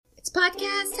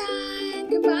podcast time.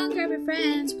 Come on, grab your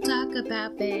friends. We'll talk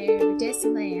about very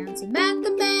distant lands. And Matt the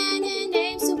man and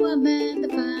names the woman. The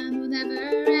fun will never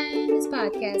end. It's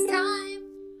podcast time.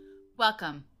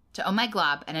 Welcome to Oh My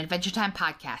Glob, an Adventure Time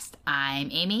podcast. I'm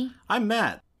Amy. I'm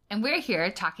Matt. And we're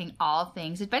here talking all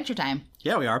things Adventure Time.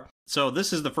 Yeah, we are. So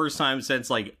this is the first time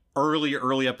since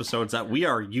early episodes that we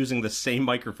are using the same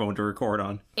microphone to record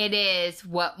on. It is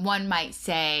what one might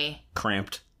say...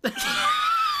 Cramped.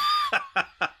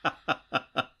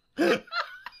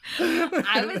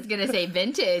 I was going to say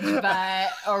vintage,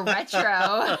 or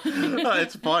retro.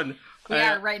 It's fun. We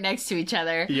are right next to each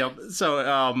other. Yep.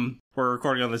 So, we're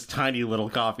recording on this tiny little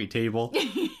coffee table.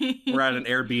 We're at an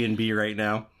Airbnb right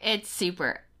now. It's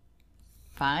super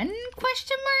fun,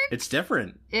 question mark? It's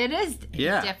different. It is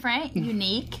Yeah. different,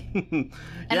 unique. An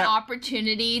Yeah.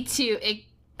 opportunity to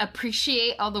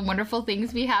appreciate all the wonderful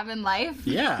things we have in life.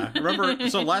 Yeah. Remember,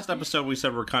 so last episode we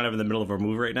said we're kind of in the middle of our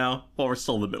move right now. Well, we're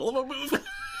still in the middle of a move.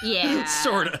 Yeah.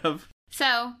 Sort of.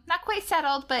 So, not quite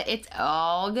settled, but it's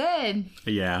all good.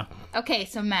 Yeah. Okay,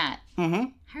 so Matt, Mm-hmm.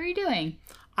 how are you doing?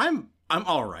 I'm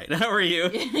all right. How are you?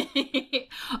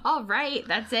 All right,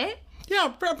 that's it? Yeah,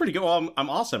 pretty good. Well, I'm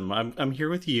awesome. I'm here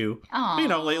with you. Aw. You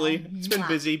know, lately it's been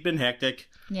busy, been hectic,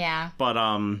 Yeah. but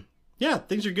yeah,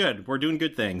 things are good. We're doing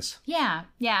good things. Yeah,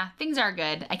 things are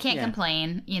good. I can't Yeah.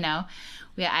 complain, you know.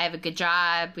 I have a good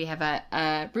job. We have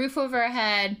a roof over our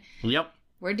head. Yep.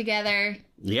 We're together.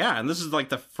 Yeah, and this is like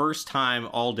the first time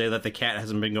all day that the cat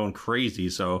hasn't been going crazy.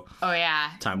 So Oh,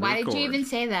 yeah. Time to Why did record. you even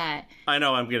say that? I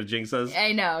know I'm gonna jinx us.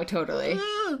 I know, totally.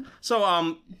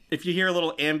 So if you hear a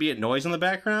little ambient noise in the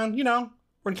background, you know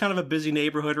we're in kind of a busy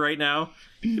neighborhood right now.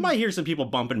 You might hear some people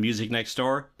bumping music next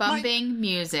door. Bumping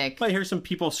music. Might hear some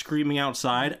people screaming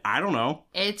outside. I don't know.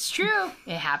 It's true.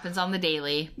 It happens on the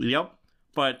daily. Yep.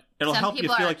 But it'll Some help you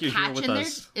people feel are like you're here with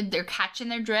us. They're catching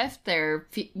their drift. They're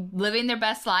living their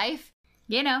best life.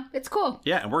 You know, it's cool.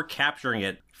 Yeah, and we're capturing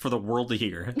it for the world to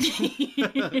hear. Speaking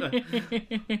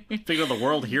of the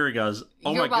world hearing us,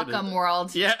 oh You're my welcome, goodness.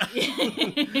 world. Yeah.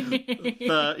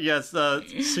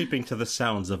 Sleeping to the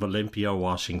sounds of Olympia,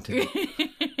 Washington.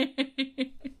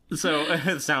 So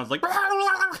it sounds like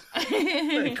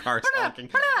cars honking.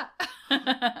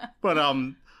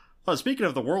 But speaking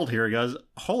of the world here, guys,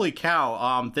 holy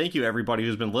cow! Thank you everybody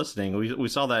who's been listening. We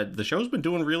saw that the show's been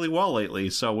doing really well lately,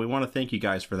 so we want to thank you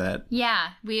guys for that. Yeah,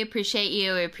 we appreciate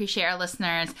you. We appreciate our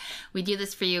listeners. We do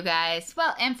this for you guys.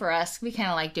 Well, and for us. We kind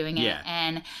of like doing it. Yeah.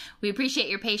 And we appreciate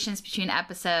your patience between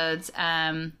episodes.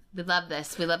 We love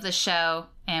this. We love this show.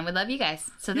 And we love you guys.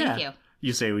 So thank you.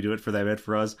 You say we do it for them and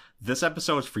for us. This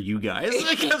episode is for you guys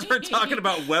because we're talking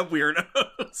about web weirdos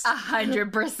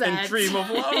 100%. and Dream of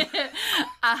Love.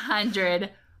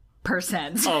 100%.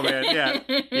 Oh man,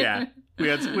 yeah. We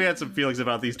had some feelings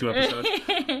about these two episodes.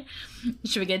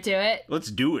 Should we get to it? Let's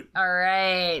do it. All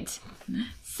right.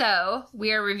 So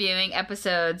we are reviewing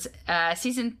episodes,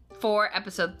 season 4,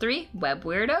 episode 3, Web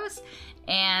Weirdos,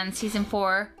 and season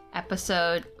 4,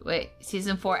 episode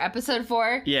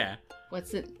 4. Yeah.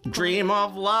 What's it? Dream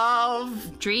of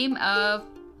Love. Dream of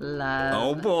Love.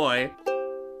 Oh boy.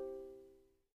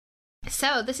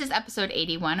 So this is episode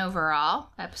 81 overall,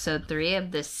 episode 3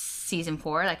 of this season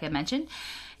 4, like I mentioned.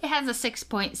 It has a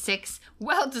 6.6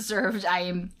 well-deserved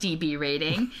IMDb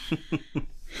rating.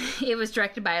 It was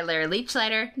directed by Larry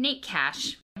Leachlighter, Nate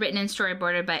Cash, written and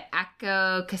storyboarded by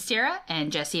Akko Kastira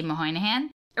and Jesse Moynihan.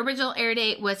 Original air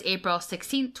date was April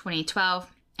 16th,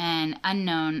 2012. An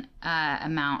unknown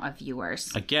amount of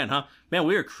viewers. Again, huh? Man,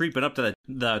 we are creeping up to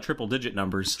the triple-digit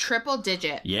numbers. Triple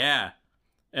digit. Yeah.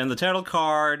 And the title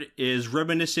card is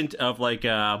reminiscent of like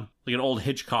an old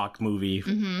Hitchcock movie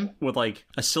with like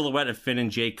a silhouette of Finn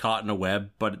and Jake caught in a web,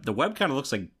 but the web kind of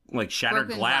looks like shattered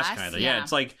Broken glass glass, kind of. yeah. Yeah,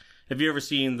 it's like, have you ever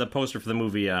seen the poster for the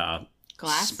movie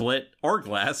Glass? Split or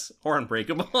Glass or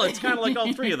Unbreakable? It's kind of like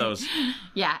all three of those.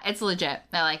 Yeah, it's legit.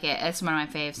 I like it. It's one of my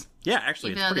faves. Yeah,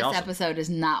 actually, Even it's though pretty this awesome. episode is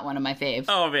not one of my faves.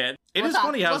 Oh man, it's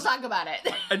funny how we'll talk about it.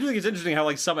 I do think it's interesting how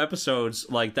like some episodes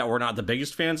like that we're not the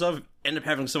biggest fans of end up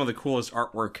having some of the coolest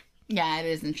artwork. Yeah, it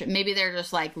is interesting. Maybe they're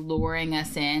just like luring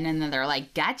us in, and then they're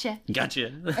like, "Gotcha."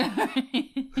 Gotcha.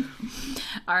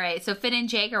 All right, so Finn and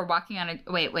Jake are walking on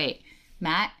a. Wait,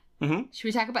 Matt. Mm-hmm. Should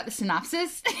we talk about the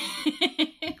synopsis?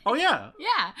 Oh yeah.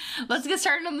 Yeah, let's get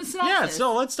started on the synopsis. Yeah,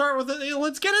 so let's start with it.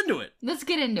 Let's get into it. Let's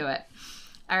get into it.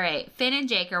 All right, Finn and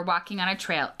Jake are walking on a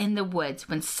trail in the woods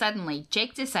when suddenly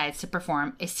Jake decides to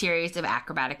perform a series of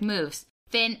acrobatic moves.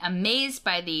 Finn, amazed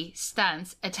by the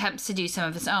stunts, attempts to do some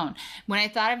of his own. When I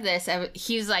thought of this,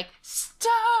 he was like,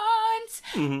 stunts!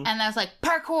 Mm-hmm. And I was like,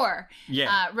 parkour!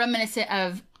 Yeah. Reminiscent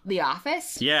of The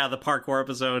Office. Yeah, the parkour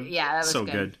episode. Yeah, that was so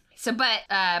good. So, but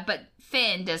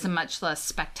Finn does a much less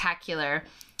spectacular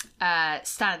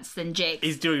stunts than Jake.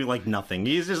 He's doing like nothing.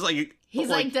 He's just like He's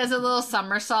like does a little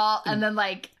somersault and then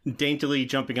like daintily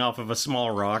jumping off of a small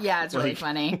rock. Yeah, it's really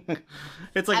funny.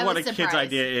 It's like I what a was kid's surprised.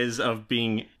 idea is of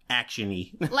being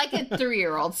action-y. Like a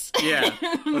 3-year-old's. Yeah.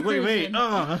 Like, look at me.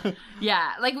 Oh.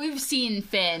 Yeah, like we've seen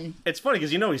Finn. It's funny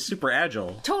because he's super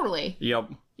agile. Totally. Yep.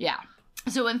 Yeah.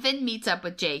 So when Finn meets up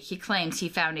with Jake, he claims he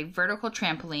found a vertical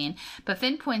trampoline, but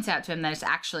Finn points out to him that it's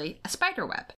actually a spider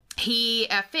web.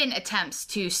 Finn attempts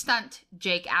to stunt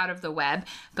Jake out of the web,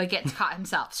 but gets caught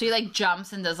himself. So he like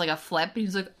jumps and does like a flip, and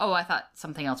he's like, "Oh, I thought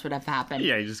something else would have happened."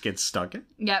 Yeah, he just gets stuck.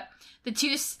 Yep. The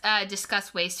two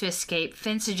discuss ways to escape.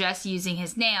 Finn suggests using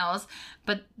his nails,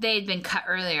 but they had been cut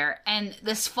earlier. And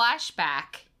this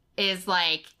flashback is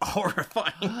like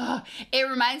horrifying. It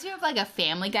reminds me of like a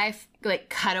Family Guy like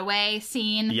cutaway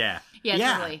scene. Yeah.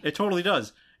 Yeah, totally. It totally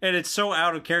does. And it's so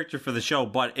out of character for the show,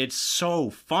 but it's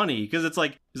so funny because it's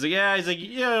like he's like,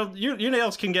 yeah, your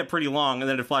nails can get pretty long, and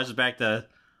then it flashes back to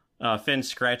Finn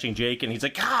scratching Jake, and he's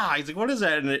like, what is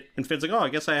that? And Finn's like, oh, I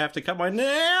guess I have to cut my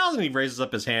nails, and he raises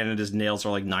up his hand, and his nails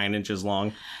are like 9 inches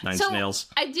long, 9 nails.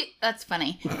 That's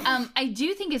funny. I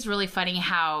do think it's really funny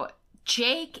how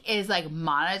Jake is like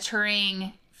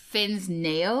monitoring Finn's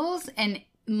nails and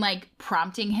like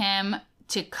prompting him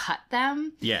to cut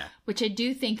them. Yeah. Which I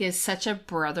do think is such a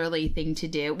brotherly thing to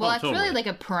do. Well, it's totally. really like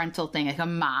a parental thing, like a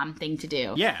mom thing to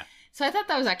do. Yeah. So I thought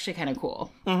that was actually kind of cool.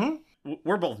 Mm-hmm.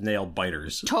 We're both nail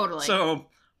biters. Totally. So,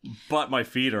 but my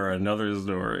feet are another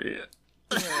story.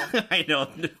 I know.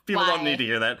 People don't need to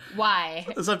hear that. Why?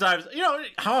 Sometimes,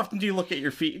 how often do you look at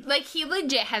your feet? Like, he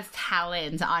legit has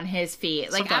talons on his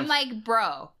feet. Like, Sometimes. I'm like,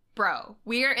 bro,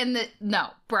 we're in the... No,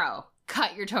 bro,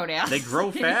 cut your toenails. They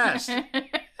grow fast.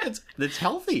 It's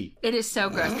healthy. It is so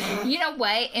gross. You know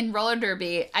what? In roller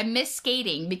derby, I miss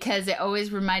skating because it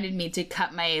always reminded me to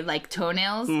cut my, like,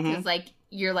 toenails. Because, like,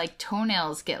 your, like,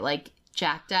 toenails get, like,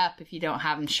 jacked up if you don't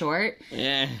have them short.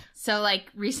 Yeah. So, like,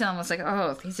 recently I was like,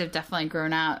 oh, these have definitely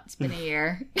grown out. It's been a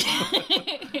year.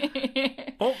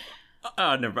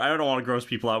 Never. I don't want to gross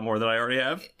people out more than I already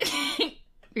have.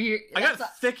 I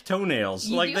got thick toenails.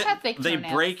 You do have thick they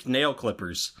toenails. break nail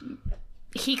clippers.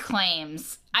 He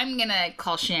claims, I'm gonna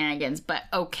call shenanigans, but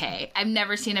okay. I've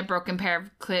never seen a broken pair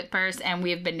of clippers, and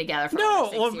we've been together for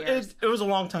over 6 years. It was a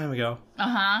long time ago.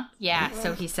 Yeah,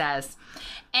 so he says.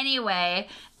 Anyway,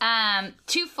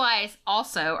 2 flies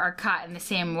also are caught in the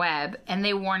same web, and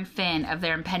they warn Finn of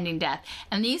their impending death.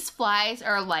 And these flies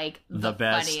are, like, the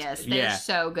best. funniest. They're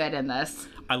so good in this.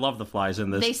 I love the flies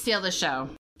in this. They steal the show.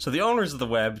 So the owners of the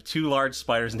web, 2 large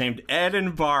spiders named Ed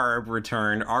and Barb,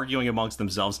 return, arguing amongst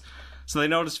themselves. So they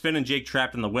notice Finn and Jake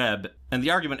trapped in the web, and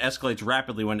the argument escalates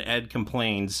rapidly when Ed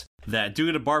complains that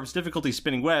due to Barb's difficulty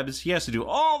spinning webs, he has to do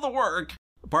all the work.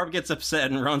 Barb gets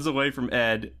upset and runs away from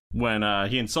Ed when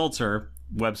he insults her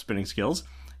web spinning skills,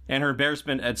 and her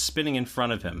embarrassment at spinning in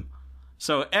front of him.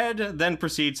 So Ed then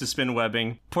proceeds to spin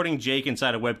webbing, putting Jake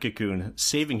inside a web cocoon,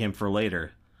 saving him for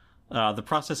later. The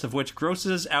process of which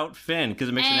grosses out Finn because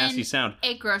it makes a nasty sound.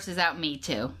 It grosses out me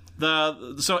too.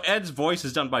 So Ed's voice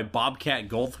is done by Bobcat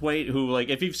Goldthwait, who, like,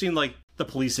 if you've seen, like, the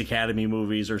Police Academy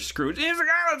movies or Scrooge, he's the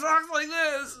guy that talks like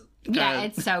this. Yeah,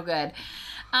 it's so good.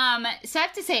 So I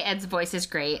have to say Ed's voice is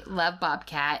great. Love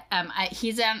Bobcat.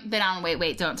 He's been on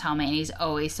Wait, Don't Tell Me, and he's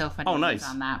always so funny. Oh, nice.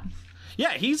 On that.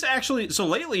 Yeah, he's actually... So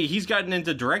lately, he's gotten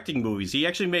into directing movies. He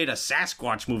actually made a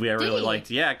Sasquatch movie I really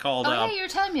liked. Yeah, called... Oh, yeah, you were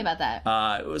telling me about that.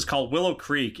 It was called Willow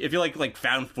Creek. If you like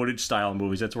found footage style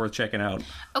movies, that's worth checking out.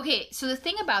 Okay, so the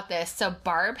thing about this, so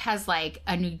Barb has, like,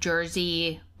 a New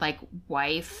Jersey, like,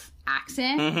 wife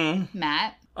accent. Mm-hmm.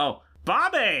 Matt. Oh,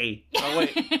 Bobby! Oh,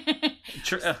 wait.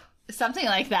 Something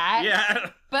like that.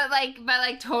 Yeah. But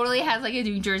totally has, like, a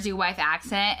New Jersey wife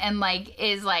accent and, like,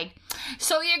 is like,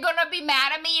 so you're gonna be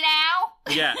mad at me now?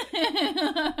 Yeah.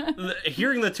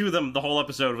 Hearing the two of them the whole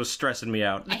episode was stressing me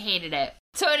out. I hated it.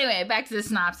 So anyway, back to the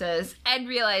synopsis. Ed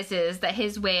realizes that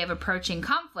his way of approaching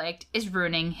conflict is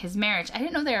ruining his marriage. I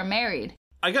didn't know they were married.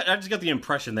 I just got the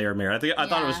impression they were married. I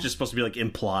thought it was just supposed to be, like,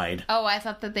 implied. Oh, I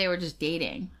thought that they were just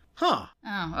dating. Huh.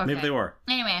 Oh, okay. Maybe they were.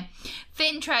 Anyway,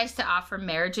 Finn tries to offer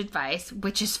marriage advice,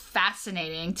 which is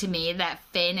fascinating to me that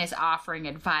Finn is offering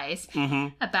advice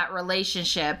about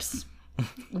relationships.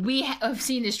 We have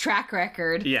seen his track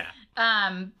record. Yeah.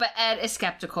 But Ed is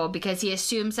skeptical because he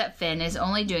assumes that Finn is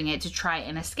only doing it to try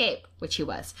and escape, which he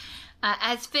was.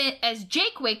 As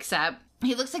Jake wakes up,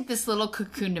 he looks like this little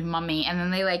cocooned mummy, and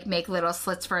then they, like, make little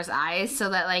slits for his eyes so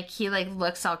that, like, he, like,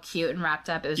 looks all cute and wrapped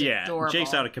up. It was adorable.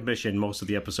 Jake's out of commission most of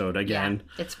the episode again.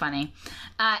 Yeah, it's funny.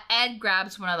 Ed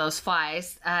grabs one of those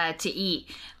flies to eat.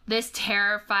 This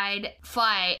terrified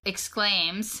fly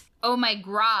exclaims, "Oh my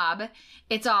grob,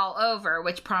 it's all over,"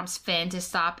 which prompts Finn to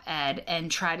stop Ed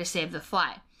and try to save the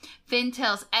fly. Finn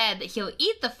tells Ed that he'll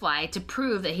eat the fly to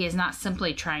prove that he is not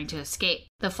simply trying to escape.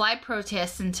 The fly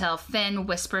protests until Finn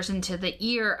whispers into the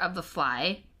ear of the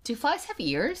fly. Do flies have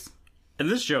ears? In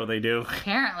this show, they do.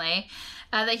 Apparently.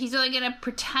 That he's only going to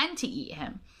pretend to eat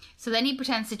him. So then he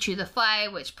pretends to chew the fly,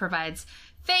 which provides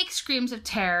fake screams of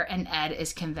terror, and Ed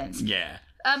is convinced. Yeah.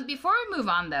 Before we move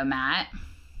on, though, Matt.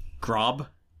 Grob?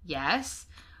 Yes.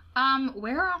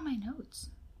 Where are all my notes?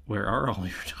 Where are all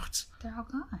your notes? They're all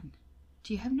gone.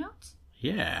 Do you have notes?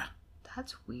 Yeah.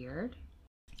 That's weird.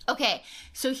 Okay,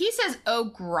 so he says,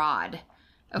 "Oh, Grodd."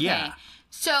 Okay, yeah.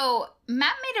 So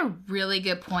Matt made a really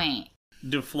good point.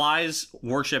 Do flies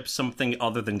worship something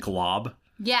other than Glob?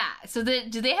 Yeah, so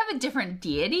do they have a different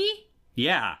deity?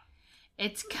 Yeah.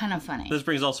 It's kind of funny. This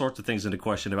brings all sorts of things into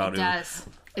question about It does.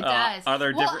 It does. Are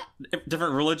there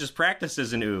different religious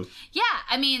practices in Ooh? Yeah,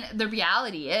 I mean, the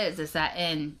reality is that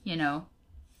in,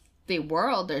 the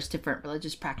world, there's different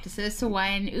religious practices, so why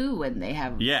in Ooh when they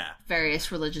have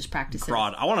various religious practices?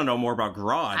 Grodd. I want to know more about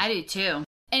Grodd. I do too.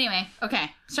 Anyway,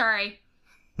 okay, sorry.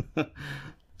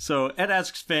 So Ed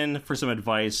asks Finn for some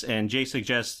advice, and Jake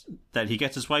suggests that he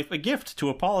gets his wife a gift to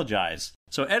apologize.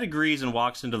 So Ed agrees and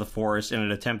walks into the forest in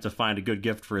an attempt to find a good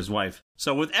gift for his wife.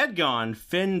 So with Ed gone,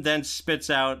 Finn then spits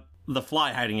out the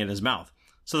fly hiding in his mouth.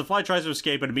 So the fly tries to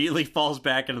escape and immediately falls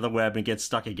back into the web and gets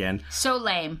stuck again. So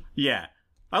lame. Yeah.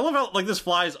 I love how, this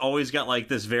fly's always got,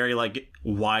 this very,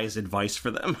 wise advice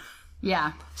for them.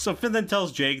 Yeah. So Finn then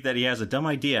tells Jake that he has a dumb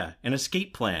idea, an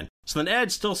escape plan. So then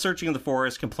Ed, still searching in the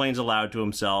forest, complains aloud to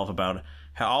himself about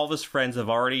how all of his friends have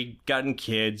already gotten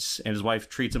kids, and his wife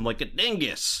treats him like a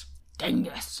dingus.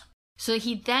 Dingus. So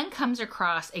he then comes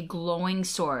across a glowing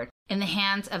sword in the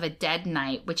hands of a dead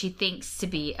knight, which he thinks to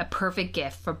be a perfect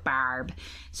gift for Barb.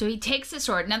 So he takes the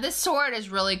sword. Now, this sword is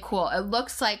really cool. It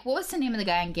looks like... What was the name of the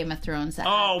guy in Game of Thrones?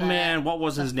 What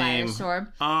was his name? Sword?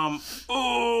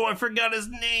 I forgot his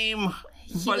name.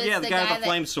 The guy with the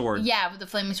flame sword. Yeah, with the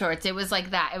flaming swords. It was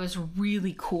like that. It was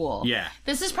really cool. Yeah.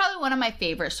 This is probably one of my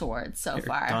favorite swords so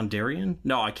far. Dondarrion?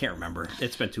 No, I can't remember.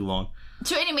 It's been too long.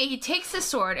 So anyway, he takes the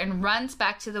sword and runs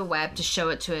back to the web to show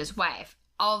it to his wife.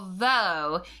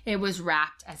 Although it was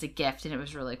wrapped as a gift, and it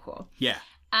was really cool. Yeah.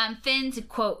 Finn's,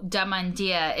 quote, dumb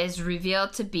idea is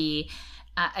revealed to be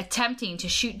attempting to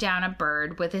shoot down a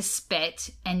bird with his spit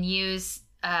and use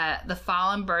the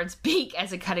fallen bird's beak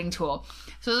as a cutting tool.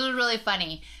 So this was really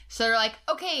funny. So they're like,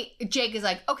 okay, Jake is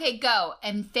like, okay, go.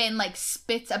 And Finn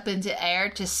spits up into air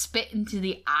to spit into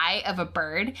the eye of a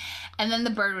bird. And then the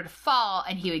bird would fall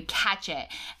and he would catch it.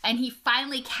 And he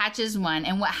finally catches one.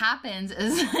 And what happens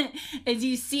is,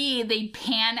 you see they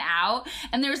pan out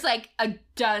and there's a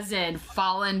dozen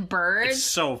fallen birds it's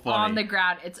so funny. On the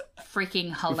ground. It's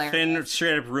freaking hilarious. Finn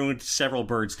straight up ruined several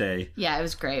birds' day. Yeah, it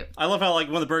was great. I love how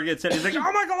when the bird gets hit, he's like,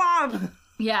 oh my God!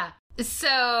 Yeah.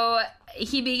 So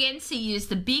he begins to use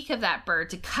the beak of that bird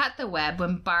to cut the web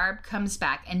when Barb comes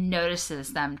back and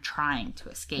notices them trying to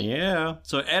escape. Yeah.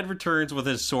 So Ed returns with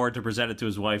his sword to present it to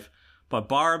his wife, but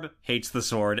Barb hates the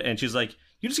sword, and she's like,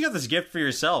 you just got this gift for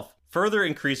yourself, further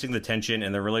increasing the tension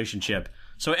in their relationship.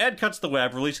 So Ed cuts the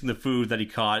web, releasing the food that he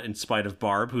caught in spite of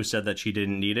Barb, who said that she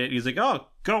didn't need it. He's like, oh,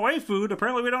 go away, food.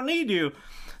 Apparently we don't need you.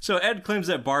 So Ed claims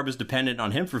that Barb is dependent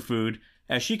on him for food,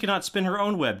 as she cannot spin her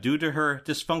own web due to her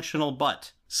dysfunctional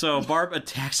butt. So Barb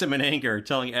attacks him in anger,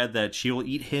 telling Ed that she will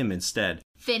eat him instead.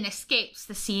 Finn escapes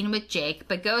the scene with Jake,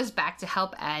 but goes back to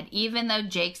help Ed, even though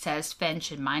Jake says Finn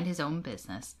should mind his own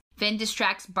business. Finn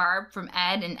distracts Barb from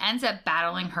Ed and ends up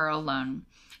battling her alone.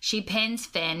 She pins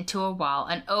Finn to a wall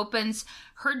and opens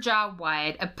her jaw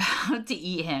wide, about to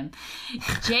eat him.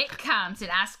 Jake comes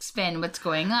and asks Finn what's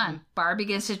going on. Barb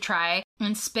begins to try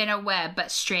and spin a web,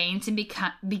 but strains and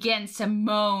begins to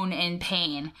moan in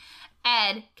pain.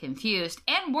 Ed, confused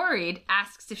and worried,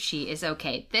 asks if she is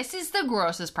okay. This is the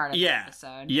grossest part of the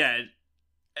episode. Yeah.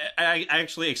 I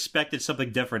actually expected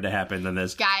something different to happen than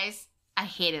this. Guys, I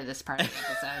hated this part of the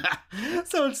episode.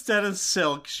 So instead of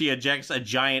silk, she ejects a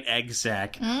giant egg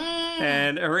sac.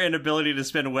 And her inability to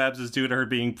spin webs is due to her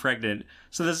being pregnant.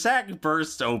 So the sac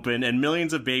bursts open and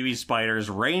millions of baby spiders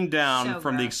rain down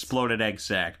from the exploded egg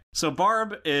sac. So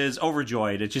Barb is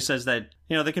overjoyed. And she says that,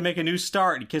 they can make a new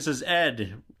start and kisses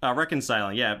Ed,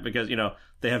 reconciling. Yeah, because,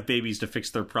 they have babies to fix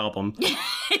their problem.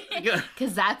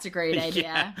 Because that's a great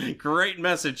idea. Yeah, great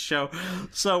message show.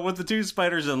 So with the two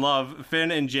spiders in love,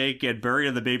 Finn and Jake get buried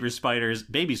in the baby spiders,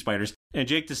 and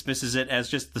Jake dismisses it as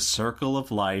just the circle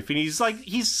of life. And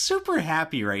he's super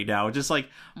happy right now, just like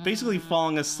basically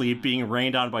falling asleep, being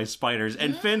rained on by spiders.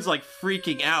 And Finn's like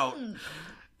freaking out. And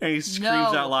he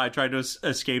screams out loud, trying to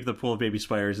escape the pool of baby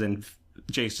spiders. And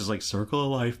Jake's just like, circle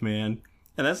of life, man.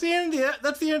 And that's the end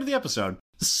of the episode.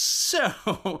 So,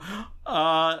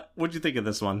 what'd you think of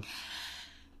this one?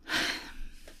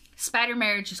 Spider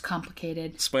marriage is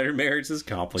complicated. Spider marriage is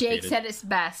complicated. Jake said it's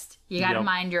best. You gotta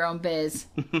mind your own biz.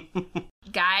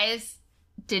 Guys,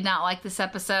 did not like this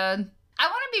episode. I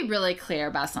want to be really clear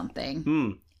about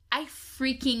something. I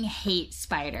freaking hate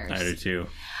spiders. I do too.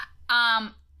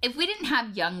 If we didn't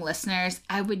have young listeners,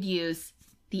 I would use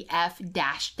the F-ing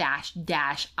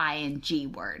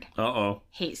word. Uh-oh.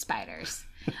 Hate spiders.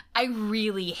 I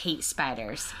really hate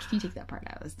spiders. Can you take that part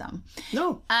out? It was dumb.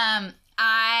 No.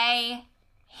 I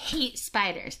hate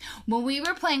spiders. When we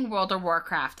were playing World of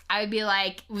Warcraft, I would be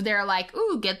like, they're like,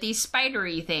 ooh, get these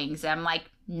spidery things. And I'm like,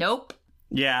 nope.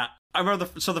 Yeah. I remember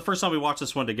the first time we watched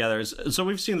this one together, so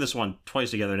we've seen this one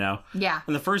twice together now. Yeah.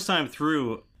 And the first time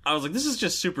through, I was like, this is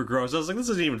just super gross. I was like, this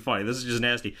isn't even funny. This is just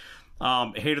nasty.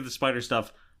 Hated the spider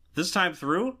stuff. This time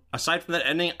through, aside from that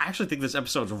ending, I actually think this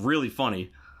episode's really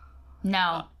funny.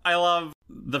 No. I love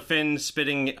the Finn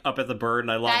spitting up at the bird,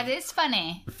 and I love... That is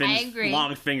funny. Finn's I agree.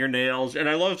 long fingernails, and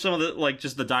I love some of the, like,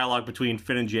 just the dialogue between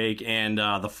Finn and Jake and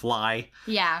the fly.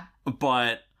 Yeah.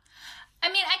 But...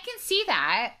 I mean, I can see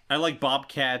that. I like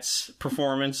Bobcat's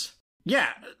performance. Yeah,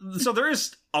 so there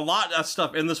is a lot of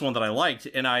stuff in this one that I liked,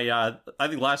 and I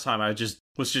think last time I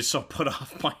was just so put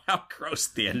off by how gross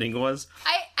the ending was.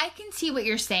 I can see what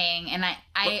you're saying, and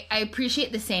I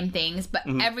appreciate the same things, but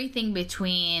everything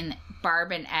between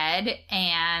Barb and Ed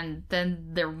and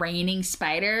then the raining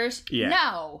spiders,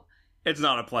 no. It's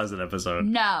not a pleasant episode.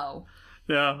 No.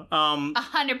 Yeah.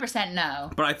 100% no.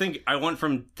 But I think I went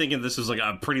from thinking this was like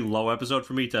a pretty low episode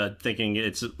for me to thinking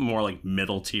it's more like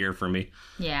middle tier for me.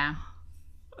 Yeah.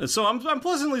 So I'm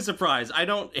pleasantly surprised. I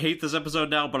don't hate this episode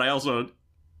now, but I also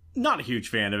not a huge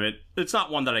fan of it. It's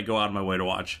not one that I go out of my way to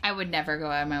watch. I would never go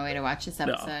out of my way to watch this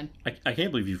episode. No. I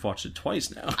can't believe you've watched it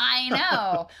twice now. I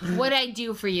know. What I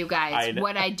do for you guys.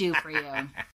 What I do for you.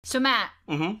 So, Matt.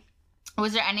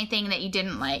 Was there anything that you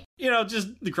didn't like? You know, just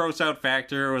the gross out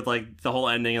factor with, like, the whole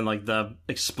ending and, like, the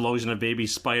explosion of baby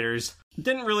spiders.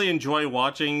 Didn't really enjoy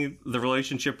watching the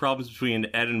relationship problems between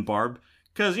Ed and Barb.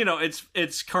 Because, you know, it's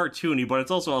cartoony, but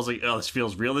it's also, I was like, oh, this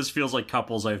feels real. This feels like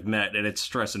couples I've met, and it's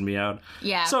stressing me out.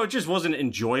 Yeah. So it just wasn't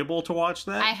enjoyable to watch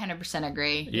that. I 100%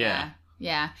 agree. Yeah.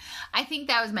 I think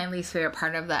that was my least favorite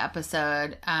part of the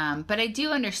episode. But I do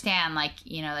understand, like,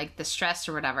 you know, like, the stress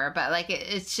or whatever. But, like,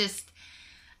 it's just,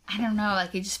 I don't know.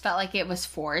 Like, it just felt like it was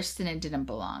forced and it didn't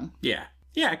belong. Yeah.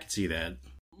 Yeah, I could see that.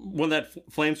 When that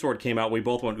flame sword came out, we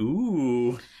both went,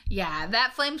 ooh. Yeah,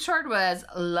 that flame sword was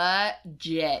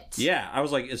legit. Yeah, I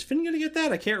was like, is Finn going to get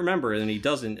that? I can't remember. And he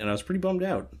doesn't, and I was pretty bummed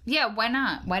out. Yeah, why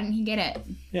not? Why didn't he get it?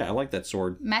 Yeah, I like that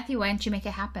sword. Matthew, why didn't you make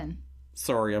it happen?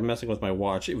 Sorry, I'm messing with my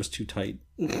watch. It was too tight.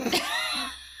 But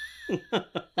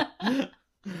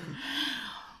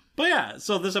yeah,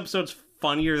 so this episode's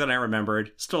funnier than I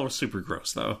remembered. Still super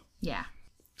gross, though. Yeah.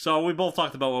 So we both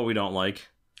talked about what we don't like.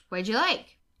 What'd you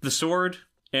like? The sword.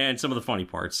 And some of the funny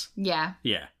parts. Yeah.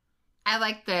 Yeah. I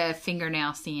like the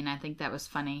fingernail scene. I think that was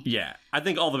funny. Yeah. I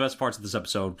think all the best parts of this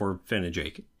episode were Finn and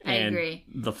Jake. I agree.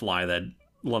 The fly that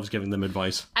loves giving them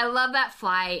advice. I love that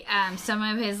fly. Some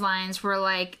of his lines were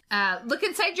like, look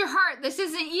inside your heart. This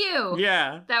isn't you.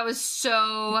 Yeah. That was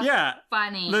so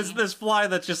funny. This fly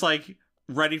that's just like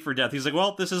ready for death. He's like,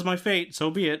 well, this is my fate.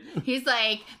 So be it. He's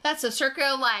like, that's a circle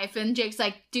of life. And Jake's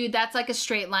like, dude, that's like a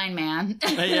straight line, man.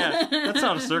 Yeah, that's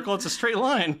not a circle. It's a straight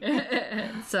line.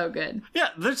 So good.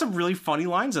 Yeah, there's some really funny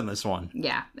lines in this one.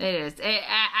 Yeah, it is.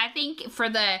 I think for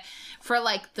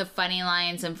like the funny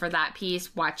lines and for that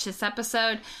piece, watch this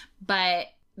episode. But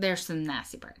there's some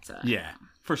nasty parts of it. Yeah,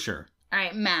 for sure. All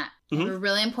right, Matt, I have a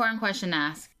really important question to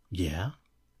ask. Yeah?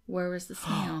 Where was the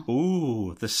snail?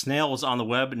 Ooh, the snail was on the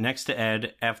web next to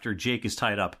Ed after Jake is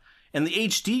tied up. In the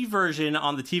HD version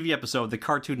on the TV episode, the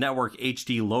Cartoon Network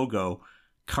HD logo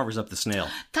covers up the snail.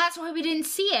 That's why we didn't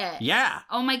see it. Yeah.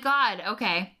 Oh my god.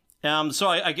 Okay. So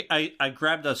I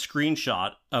grabbed a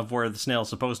screenshot of where the snail is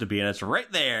supposed to be, and it's right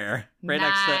there, right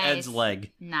next to Ed's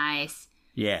leg. Nice.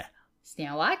 Yeah.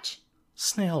 Snail Watch?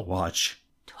 Snail Watch.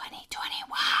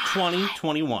 2021.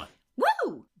 2021.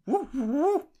 Woo! Woo,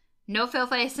 woo. No Phil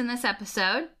Face in this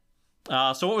episode.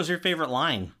 So what was your favorite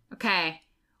line? Okay.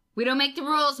 We don't make the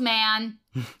rules, man.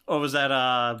 Oh, was that,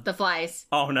 The Flies.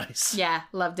 Oh, nice. Yeah,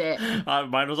 loved it.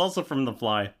 Mine was also from The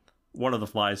Fly. One of The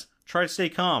Flies. Try to stay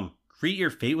calm. Greet your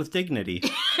fate with dignity.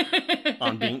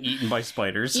 On being eaten by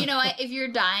spiders. You know what? If you're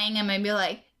dying, I'm gonna be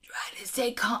like, try to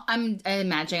stay calm. I'm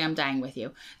imagining I'm dying with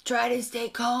you. Try to stay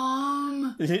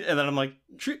calm. And then I'm like,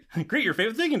 greet your fate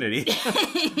with dignity.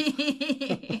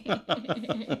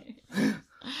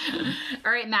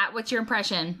 All right, Matt, what's your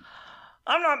impression?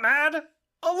 I'm not mad.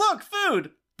 Oh, look,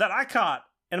 food that I caught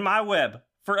in my web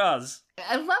for us.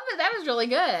 I love it. That was really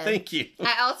good. Thank you.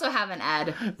 I also have an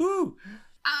ad. Ooh.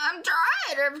 I'm trying.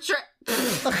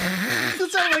 That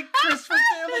sounded like Chris from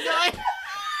Family Guy.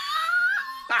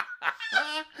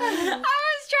 I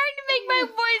was trying to make my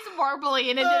voice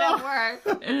warbly and it didn't work.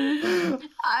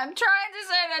 I'm trying to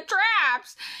set a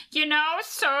traps, you know,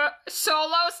 solo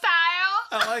style.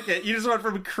 I like it. You just went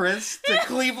from Chris to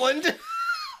Cleveland.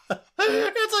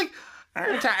 It's like,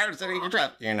 I'm tired of sitting in your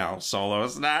trap. You know, solo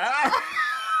style.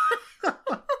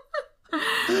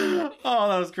 Oh,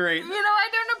 that was great. You know, I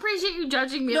don't appreciate you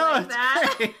judging me like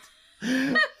that. Great.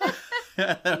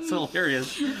 That's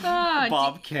hilarious. Oh,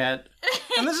 Bobcat.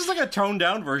 And this is like a toned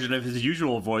down version of his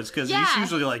usual voice because he's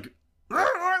usually like, how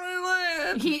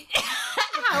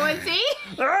is he?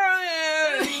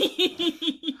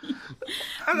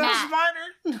 I'm a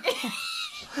spider.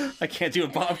 I can't do a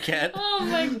bobcat. Oh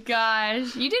my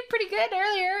gosh. You did pretty good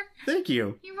earlier. Thank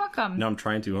you. You're welcome. No, I'm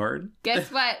trying too hard.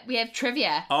 Guess what? We have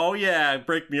trivia. Oh yeah,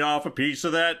 break me off a piece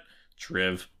of that.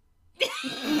 Triv.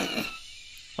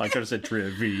 I could have said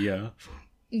trivia.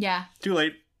 Yeah. Too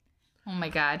late. Oh my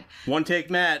god. One take,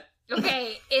 Matt.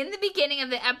 Okay, in the beginning of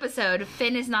the episode,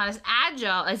 Finn is not as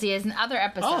agile as he is in other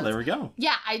episodes. Oh, there we go.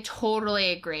 Yeah, I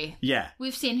totally agree. Yeah.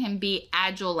 We've seen him be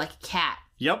agile like a cat.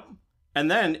 Yep.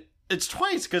 And then it's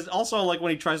twice, because also, like,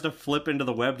 when he tries to flip into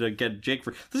the web to get Jake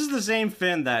for... This is the same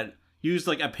Finn that used,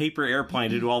 like, a paper airplane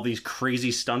to do all these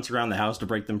crazy stunts around the house to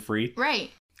break them free.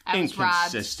 Right. I was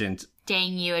robbed. Inconsistent.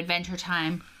 Dang you, Adventure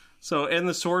Time. So, in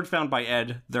the sword found by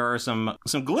Ed, there are some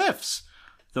glyphs.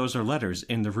 Those are letters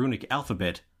in the runic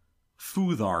alphabet.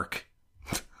 Futhark.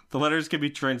 The letters can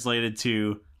be translated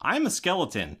to, I'm a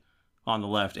skeleton, on the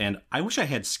left, and I wish I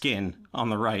had skin on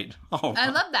the right. Oh, I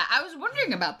love that. I was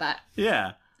wondering about that.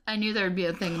 yeah. I knew there would be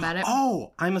a thing about it.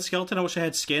 Oh, I'm a skeleton, I wish I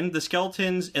had skin. The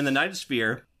skeletons in the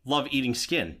Nightosphere love eating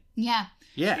skin. Yeah.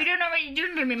 Yeah. You don't know what you're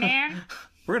doing to me, man.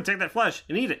 We're gonna take that flesh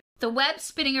and eat it. The web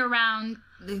spinning around...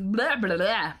 Blah, blah,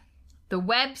 blah. The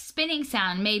web spinning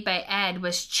sound made by Ed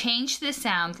was changed to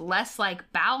sound less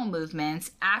like bowel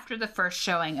movements after the first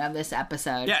showing of this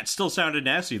episode. Yeah, it still sounded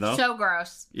nasty, though. So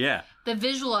gross. Yeah. The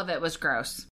visual of it was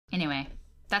gross. Anyway,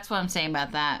 that's what I'm saying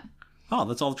about that. Oh,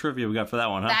 that's all the trivia we got for that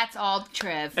one, huh? That's all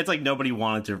Triv. It's like nobody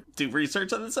wanted to do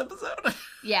research on this episode.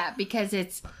 Yeah, because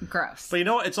it's gross. But you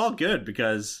know what? It's all good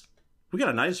because we got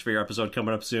a Nightosphere episode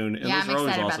coming up soon. And Yeah, those I'm are always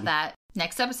excited awesome. about that.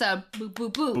 Next episode, boop,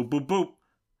 boop, boop. Boop, boop, boop.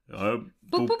 Boop,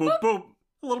 boop, boop, boop. boop.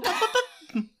 A little boop, boop,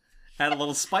 boop. Add a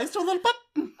little spice to a little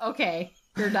boop. Okay,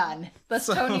 you're done. Let's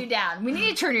tone you down. We need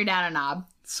to turn you down a knob.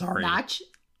 Sorry. Notch.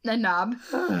 A knob.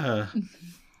 Boop.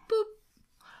 Boop.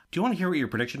 Do you want to hear what your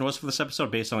prediction was for this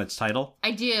episode based on its title?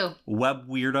 I do. Web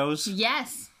Weirdos?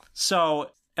 Yes.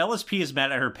 So, LSP is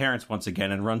mad at her parents once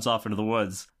again and runs off into the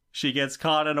woods. She gets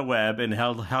caught in a web and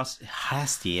held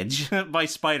hostage by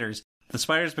spiders. The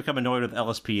spiders become annoyed with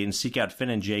LSP and seek out Finn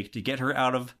and Jake to get her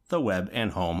out of the web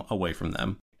and home away from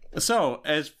them. So,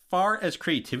 as far as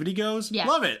creativity goes, Yeah.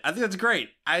 love it. I think that's great.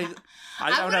 I would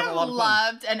have a lot of fun.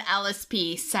 loved an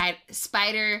LSP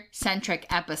spider-centric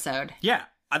episode. Yeah,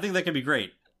 I think that could be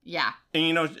great. Yeah. And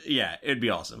you know, yeah, it'd be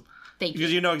awesome. Thank Because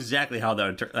you. you know exactly how that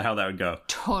would go.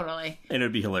 Totally. And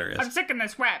it'd be hilarious. sick of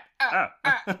this web.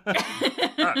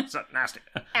 So nasty.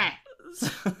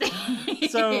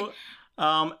 So,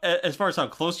 as far as how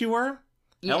close you were,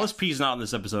 Yes. LSP's not in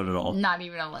this episode at all. Not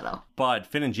even a little. But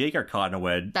Finn and Jake are caught in a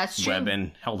web That's true.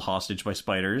 and held hostage by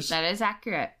spiders. That is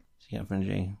accurate. So yeah, Finn and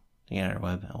Jake, to get our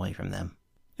web away from them.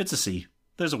 It's a C.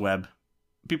 There's a web.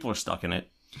 People are stuck in it.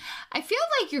 I feel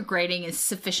like your grading is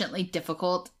sufficiently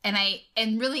difficult and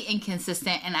really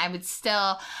inconsistent, and I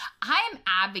am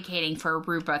advocating for a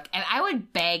rubric, and I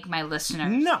would beg my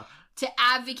listeners No. to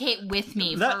advocate with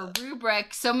me for a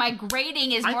rubric so my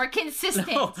grading is more consistent.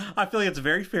 No, I feel like it's a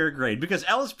very fair grade because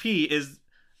LSP is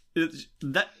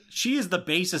she is the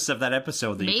basis of that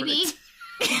episode that you Maybe.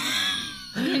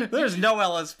 predict. There's no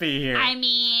LSP here. I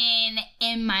mean,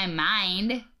 in my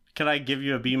mind, Can I give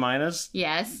you a B minus?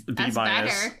 yes, B that's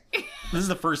minus. better. This is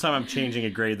the first time I'm changing a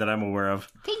grade that I'm aware of.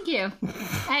 Thank you.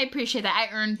 I appreciate that.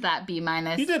 I earned that B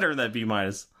minus. You did earn that B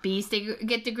minus. B's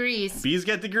get degrees. B's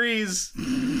get degrees.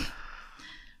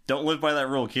 Don't live by that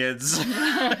rule, kids. It's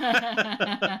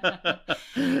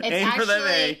Aim for that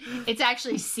A. It's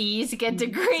actually C's get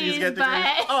degrees, C's get but...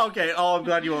 degrees. Oh, okay. Oh, I'm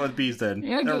glad you went with B's then.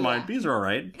 Okay, Never mind. yeah. B's are all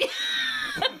right.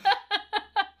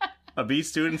 A B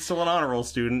student, still an honor roll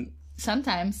student,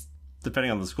 Sometimes. depending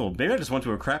on the school. Maybe I just went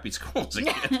to a crappy school as a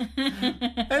kid.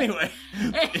 Anyway.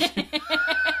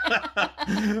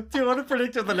 Do you want to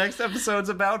predict what the next episode's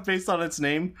about based on its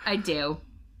name? I do.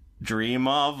 Dream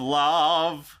of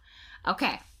Love.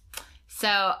 Okay.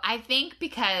 So I think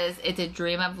because it's a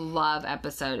Dream of Love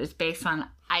episode, it's based on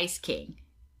Ice King.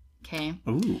 Okay?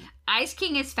 Ooh. Ice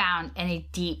King is found in a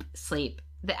deep sleep.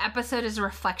 The episode is a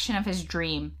reflection of his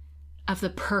dream of the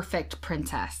perfect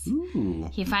princess. Ooh.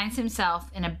 He finds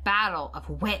himself in a battle of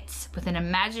wits with an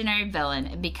imaginary villain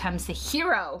and becomes the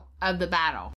hero of the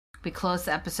battle. We close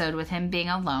the episode with him being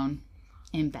alone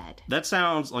in bed. That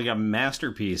sounds like a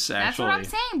masterpiece, actually. That's what I'm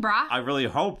saying, brah. I really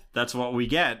hope that's what we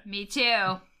get. Me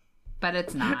too. But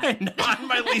it's not. And not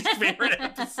my least favorite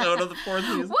episode of the fourth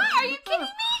season. What? Are you kidding me?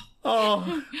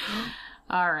 Oh.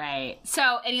 All right.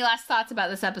 So, any last thoughts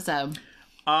about this episode?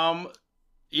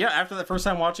 Yeah, after the first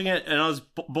time watching it, and I was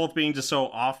both being just so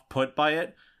off-put by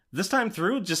it, this time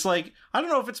through, just like, I don't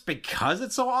know if it's because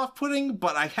it's so off-putting,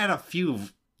 but I had a few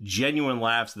genuine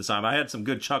laughs this time. I had some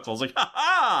good chuckles, like,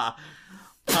 ha-ha!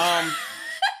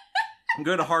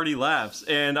 Good hearty laughs,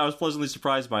 and I was pleasantly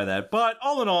surprised by that. But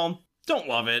all in all, don't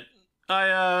love it.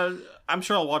 I'm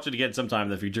sure I'll watch it again sometime in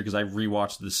the future, because I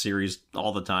rewatch this series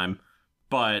all the time.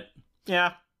 But,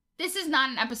 yeah. This is not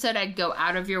an episode I'd go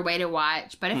out of your way to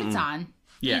watch, but if it's on,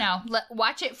 Yeah. you know,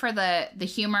 watch it for the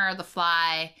humor, the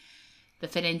fly, the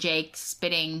Finn and Jake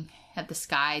spitting at the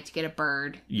sky to get a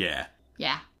bird. Yeah.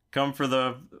 Yeah. Come for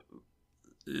the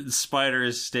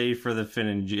spiders, stay for the Finn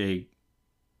and Jake.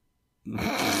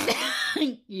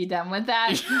 You done with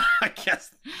that? I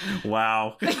guess.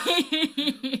 Wow. We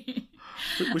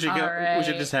should we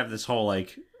should just have this whole,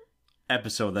 like,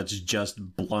 episode that's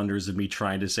just blunders of me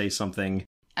trying to say something.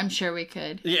 I'm sure we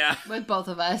could. Yeah. With both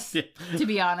of us, Yeah. to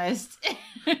be honest.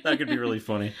 That could be really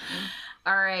funny.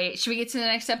 All right. Should we get to the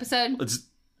next episode? Let's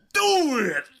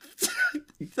do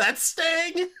it! That's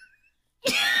staying!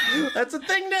 That's a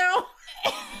thing now!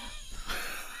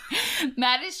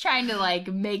 Matt is trying to, like,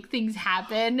 make things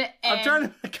happen. And... I'm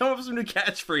trying to come up with some new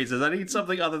catchphrases. I need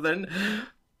something other than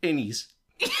innies.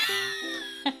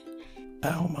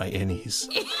 Ow, my innies.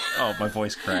 Oh, my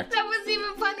voice cracked. That wasn't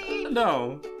even funny.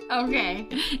 No. Okay.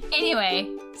 Anyway,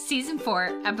 season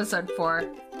 4, episode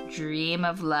 4, Dream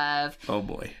of Love, Oh,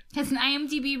 boy. has an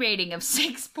IMDb rating of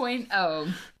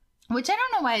 6.0, which I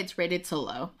don't know why it's rated so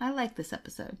low. I like this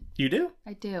episode. You do?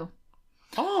 I do.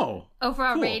 Oh.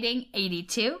 Overall Cool. rating,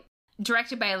 82.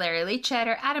 Directed by Larry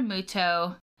Leachhead, Adam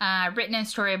Muto. Written and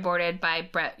storyboarded by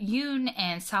Brett Yoon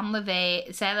and Sam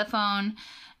LeVay Xylophone.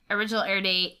 Original air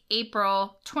date,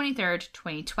 April 23rd,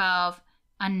 2012.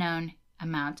 Unknown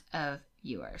amount of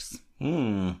viewers.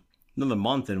 Another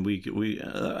month and we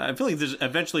I feel like there's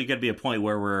eventually going to be a point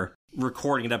where we're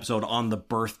recording an episode on the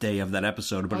birthday of that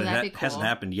episode, but that'd be it hasn't cool.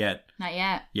 happened yet. Not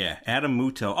yet. Yeah, Adam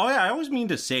Muto. Oh yeah, I always mean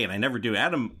to say it, I never do.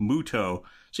 Adam Muto.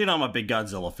 So you know I'm a big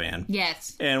Godzilla fan.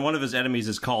 Yes. And one of his enemies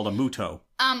is called a Muto.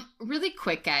 Really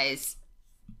quick, guys.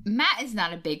 Matt is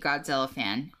not a big Godzilla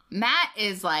fan. Matt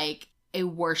is like a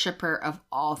worshiper of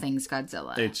all things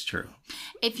Godzilla. It's true.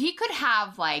 If he could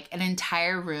have like an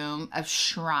entire room of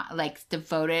shrine, like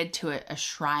devoted to a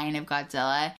shrine of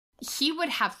Godzilla, he would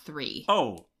have 3.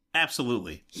 Oh,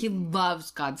 absolutely. He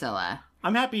loves Godzilla.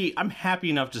 I'm happy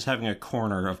enough just having a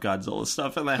corner of Godzilla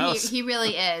stuff in the house. He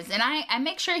really is. And I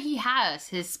make sure he has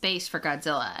his space for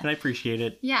Godzilla. And I appreciate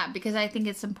it. Yeah, because I think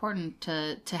it's important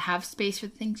to have space for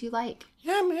the things you like.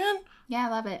 Yeah, man. Yeah, I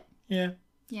love it. Yeah.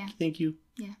 Yeah. Thank you.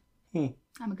 Yeah.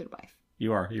 I'm a good wife.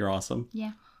 You are. You're awesome.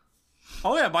 Yeah.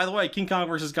 Oh, yeah, by the way, King Kong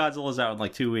vs. Godzilla is out in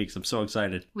like 2 weeks. I'm so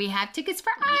excited. We have tickets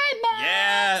for IMAX.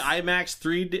 Yeah, IMAX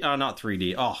 3D. Not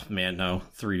 3D. Oh, man, no.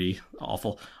 3D.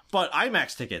 Awful. But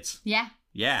IMAX tickets. Yeah.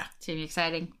 Yeah. It's going to be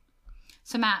exciting.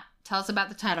 So, Matt, tell us about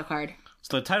the title card.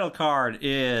 So the title card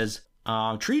is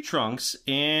Tree Trunks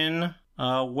in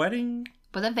a wedding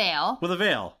With a veil. with a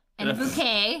veil. And a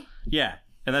bouquet. Yeah,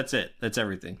 and that's it. That's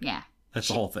everything. Yeah. That's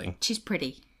the whole thing. She's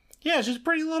pretty. Yeah, she's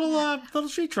pretty little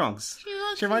tree trunks. She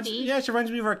looks pretty. She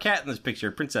reminds me of our cat in this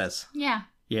picture, Princess. Yeah.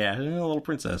 Yeah, a little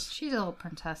princess. She's a little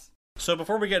princess. So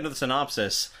before we get into the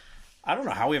synopsis, I don't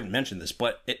know how we haven't mentioned this,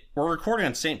 but we're recording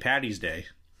on St. Patty's Day,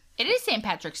 It is St.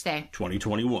 Patrick's Day.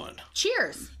 2021.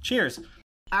 Cheers. Cheers.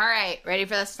 All right. Ready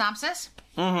for the synopsis?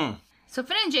 Mm-hmm. So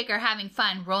Finn and Jake are having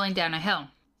fun rolling down a hill.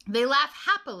 They laugh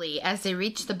happily as they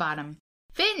reach the bottom.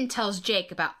 Finn tells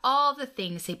Jake about all the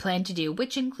things they plan to do,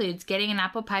 which includes getting an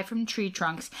apple pie from Tree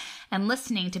Trunks and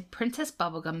listening to Princess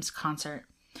Bubblegum's concert.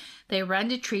 They run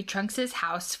to Tree Trunks'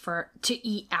 house to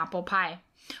eat apple pie.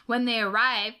 When they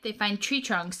arrive, they find Tree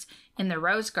Trunks in the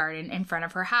rose garden in front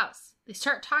of her house. They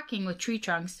start talking with Tree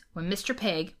Trunks when Mr.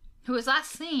 Pig, who was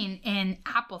last seen in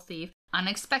Apple Thief,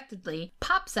 unexpectedly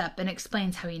pops up and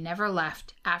explains how he never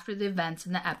left after the events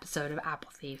in the episode of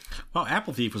Apple Thief. Well,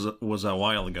 Apple Thief was a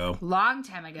while ago. Long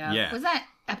time ago. Yeah. Was that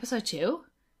episode 2?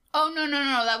 Oh, no.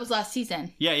 That was last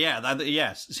season.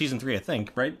 Yes, season 3, I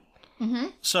think, right? Mm-hmm.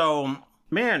 So,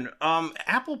 man,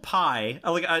 apple pie,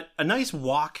 like a nice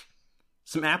walk,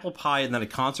 some apple pie, and then a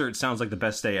concert sounds like the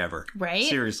best day ever. Right?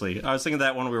 Seriously. I was thinking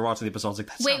that when we were watching the episode. I was like,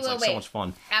 that sounds like so much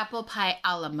fun. Apple pie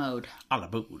a la mode. A la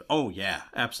mode. Oh, yeah,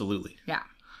 absolutely. Yeah.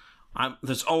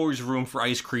 There's always room for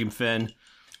ice cream, Finn.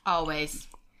 Always.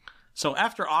 So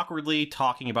after awkwardly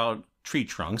talking about Tree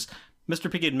Trunks,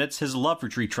 Mr. Pig admits his love for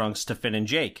Tree Trunks to Finn and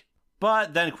Jake,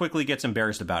 but then quickly gets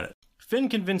embarrassed about it. Finn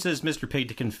convinces Mr. Pig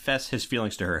to confess his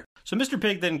feelings to her. So Mr.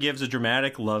 Pig then gives a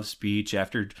dramatic love speech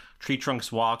after Tree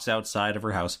Trunks walks outside of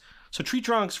her house. So Tree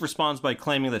Trunks responds by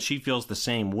claiming that she feels the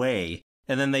same way,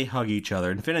 and then they hug each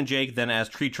other. And Finn and Jake then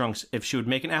ask Tree Trunks if she would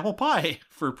make an apple pie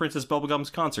for Princess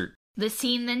Bubblegum's concert. The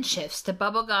scene then shifts to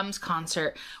Bubblegum's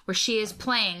concert, where she is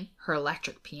playing her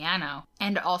electric piano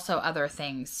and also other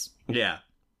things. Yeah.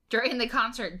 During the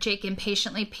concert, Jake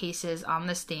impatiently paces on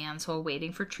the stands while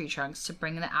waiting for Tree Trunks to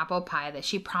bring the apple pie that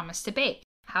she promised to bake.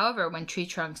 However, when Tree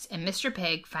Trunks and Mr.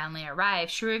 Pig finally arrive,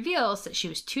 she reveals that she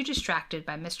was too distracted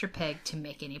by Mr. Pig to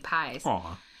make any pies.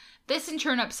 Aw. This in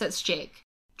turn upsets Jake.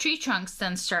 Tree Trunks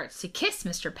then starts to kiss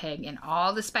Mr. Pig, and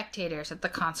all the spectators at the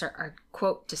concert are,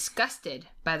 quote, disgusted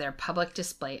by their public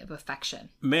display of affection.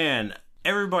 Man,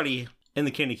 everybody in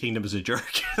the Candy Kingdom is a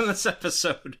jerk in this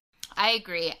episode. I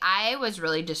agree. I was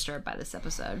really disturbed by this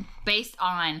episode based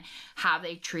on how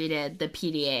they treated the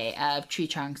PDA of Tree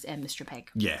Trunks and Mr. Pig.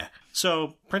 Yeah.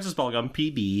 So Princess Bubblegum,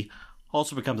 PB,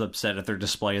 also becomes upset at their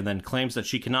display and then claims that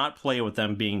she cannot play with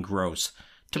them being gross.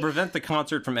 To prevent the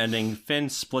concert from ending, Finn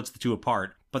splits the two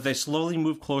apart, but they slowly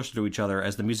move closer to each other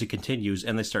as the music continues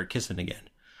and they start kissing again.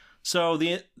 So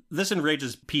this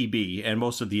enrages PB and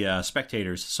most of the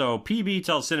spectators. So PB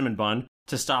tells Cinnamon Bun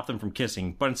to stop them from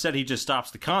kissing, but instead he just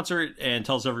stops the concert and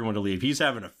tells everyone to leave. He's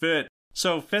having a fit.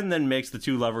 So Finn then makes the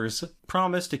two lovers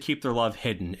promise to keep their love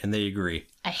hidden, and they agree.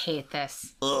 I hate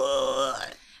this. Ugh.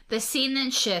 The scene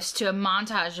then shifts to a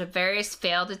montage of various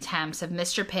failed attempts of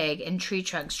Mr. Pig and Tree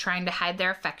Trunks trying to hide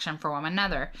their affection for one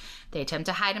another. They attempt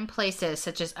to hide in places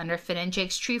such as under Finn and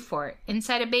Jake's tree fort,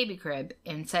 inside a baby crib,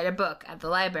 inside a book at the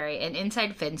library, and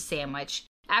inside Finn's sandwich.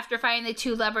 After finding the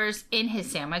two lovers in his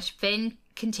sandwich, Finn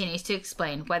continues to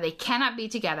explain why they cannot be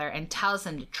together and tells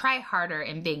them to try harder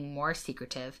in being more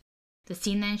secretive. The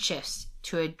scene then shifts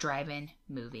to a drive-in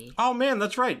movie. Oh man,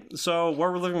 that's right. So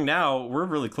where we're living now, we're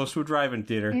really close to a drive-in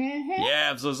theater. Mm-hmm. Yeah,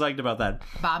 I'm so psyched about that.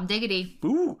 Bomb diggity.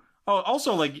 Ooh. Oh,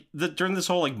 also, like, during this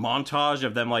whole, like, montage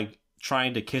of them, like,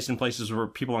 trying to kiss in places where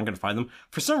people aren't going to find them,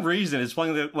 for some reason, it's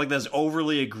playing, like, this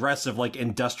overly aggressive, like,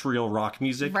 industrial rock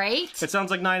music. Right? It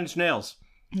sounds like Nine Inch Nails.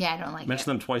 Yeah, I don't like Mentioned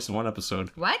it. them twice in one episode.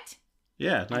 What?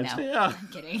 Yeah, Nine Inch Nails. Yeah. I'm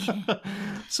kidding.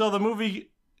 So the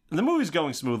movie's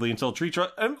going smoothly until Tree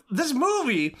Trunks... this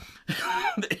movie,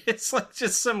 it's like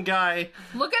just some guy...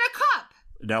 Look at a cup!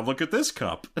 Now look at this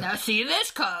cup. Now see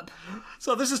this cup.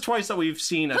 So this is twice that we've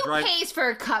seen a Who pays for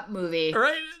a cup movie?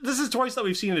 Right? This is twice that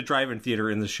we've seen a drive-in theater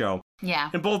in the show. Yeah.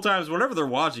 And both times, whatever they're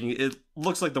watching, it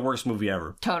looks like the worst movie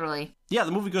ever. Totally. Yeah,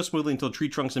 the movie goes smoothly until Tree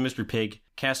Trunks and Mr. Pig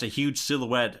cast a huge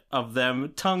silhouette of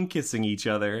them tongue-kissing each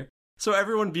other. So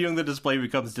everyone viewing the display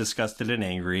becomes disgusted and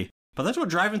angry. But that's what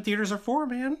drive-in theaters are for,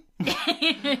 man.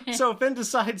 So Finn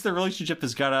decides the relationship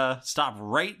has gotta stop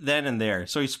right then and there.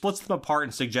 So he splits them apart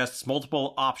and suggests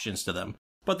multiple options to them.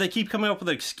 But they keep coming up with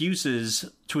excuses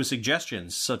to his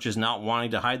suggestions, such as not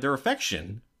wanting to hide their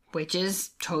affection. Which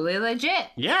is totally legit.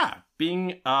 Yeah,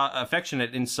 being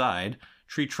affectionate inside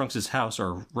Tree Trunks' house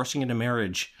or rushing into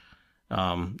marriage.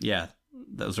 Yeah,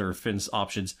 those are Finn's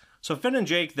options. So Finn and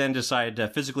Jake then decide to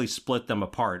physically split them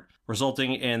apart,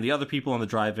 resulting in the other people in the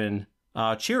drive-in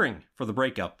cheering for the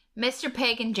breakup. Mr.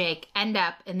 Pig and Jake end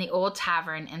up in the old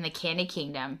tavern in the Candy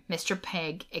Kingdom. Mr.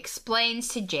 Pig explains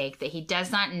to Jake that he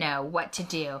does not know what to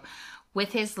do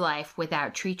with his life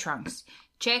without Tree Trunks.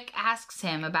 Jake asks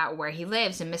him about where he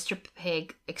lives, and Mr.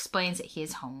 Pig explains that he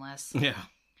is homeless. Yeah.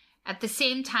 At the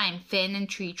same time, Finn and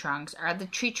Tree Trunks are at the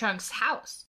Tree Trunks'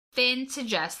 house. Finn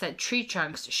suggests that Tree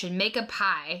Trunks should make a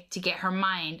pie to get her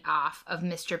mind off of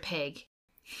Mr. Pig.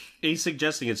 He's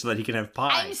suggesting it so that he can have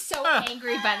pie. I'm so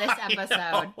angry by this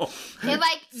episode. It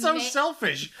like so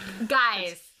selfish.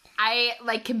 Guys, I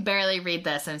like can barely read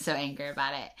this. I'm so angry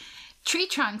about it. Tree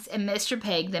Trunks and Mr.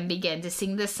 Pig then begin to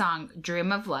sing the song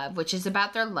Dream of Love, which is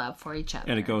about their love for each other.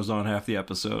 And it goes on half the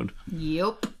episode.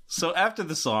 Yep. So after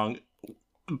the song,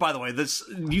 by the way,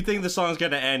 you think the song's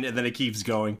going to end and then it keeps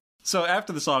going. So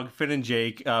after the song, Finn and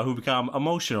Jake, who become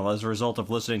emotional as a result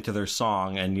of listening to their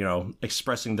song and,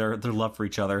 expressing their love for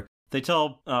each other, they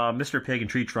tell Mr. Pig and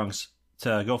Tree Trunks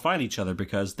to go find each other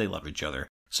because they love each other.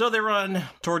 So they run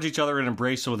towards each other and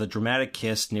embrace with a dramatic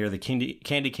kiss near the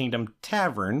Candy Kingdom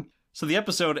Tavern. So the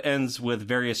episode ends with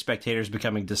various spectators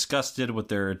becoming disgusted with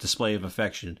their display of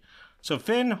affection. So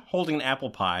Finn, holding an apple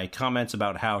pie, comments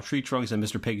about how Tree Trunks and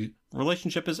Mr. Pig's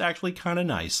relationship is actually kind of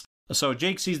nice. So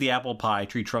Jake sees the apple pie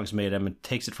Tree Trunks made him and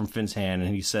takes it from Finn's hand,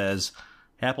 and he says,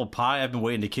 "Apple pie, I've been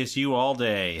waiting to kiss you all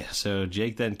day." So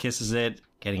Jake then kisses it,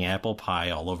 getting apple pie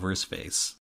all over his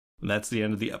face. And that's the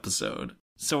end of the episode.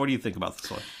 So what do you think about this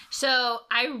one? So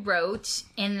I wrote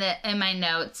in my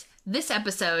notes, this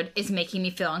episode is making me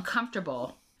feel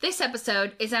uncomfortable. This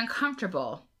episode is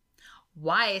uncomfortable.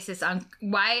 Why is this?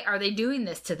 Why are they doing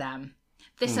this to them?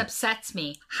 This upsets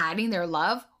me. Hiding their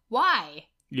love? Why?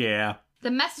 Yeah. The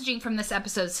messaging from this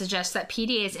episode suggests that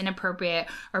PDA is inappropriate,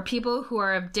 or people who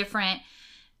are of different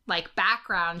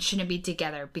backgrounds shouldn't be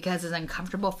together because it's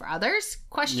uncomfortable for others?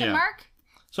 Question mark.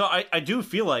 So I do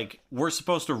feel like we're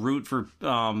supposed to root for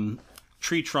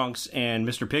Tree Trunks and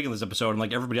Mr. Pig in this episode,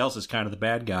 and everybody else is kind of the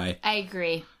bad guy. I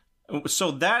agree.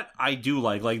 So that I do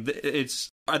like.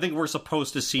 I think we're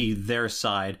supposed to see their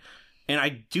side, and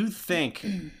I do think,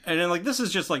 and then this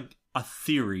is just a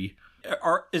theory.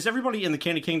 Is everybody in the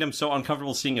Candy Kingdom so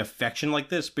uncomfortable seeing affection like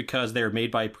this because they're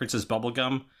made by Princess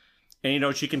Bubblegum,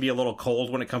 and she can be a little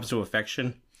cold when it comes to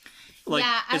affection?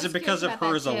 Is it because of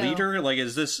her as a leader?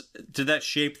 Did that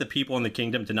shape the people in the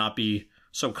kingdom to not be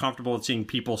so comfortable with seeing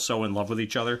people so in love with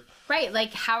each other?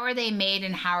 Right, how are they made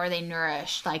and how are they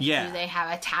nourished? Do they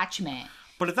have attachment?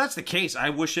 But if that's the case, I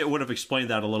wish it would have explained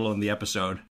that a little in the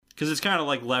episode. Because it's kind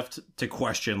of left to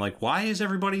question, why is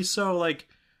everybody so,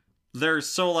 they're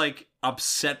so,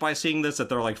 upset by seeing this that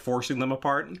they're, forcing them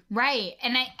apart? Right,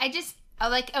 and I just...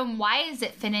 and why is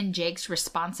it Finn and Jake's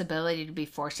responsibility to be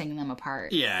forcing them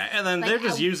apart? Yeah, and then they're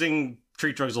just using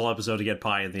Tree Trunks the whole episode to get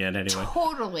pie in the end anyway.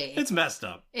 Totally. It's messed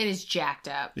up. It is jacked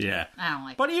up. Yeah. I don't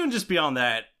like it. But even just beyond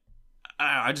that,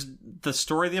 the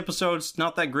story of the episode's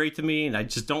not that great to me, and I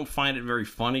just don't find it very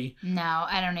funny. No,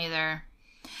 I don't either.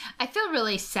 I feel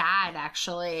really sad,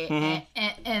 actually,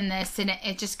 in this, and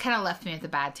it just kind of left me with a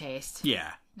bad taste.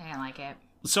 Yeah. I didn't like it.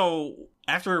 So,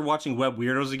 after watching Web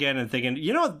Weirdos again and thinking,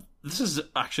 this is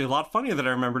actually a lot funnier than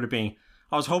I remembered it being.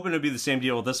 I was hoping it'd be the same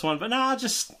deal with this one, but no,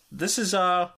 this is,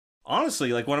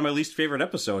 honestly, one of my least favorite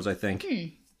episodes, I think.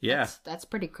 Yeah. That's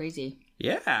pretty crazy.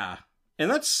 Yeah. And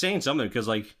that's saying something, because,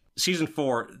 season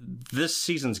 4, this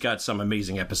season's got some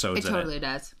amazing episodes in it. It totally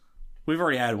does. We've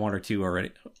already had 1 or 2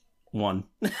 already. 1.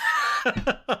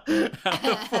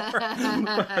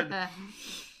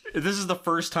 This is the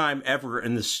first time ever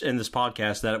in this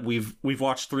podcast that we've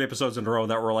watched 3 episodes in a row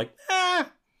that we're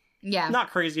yeah, not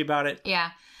crazy about it.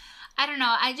 Yeah. I don't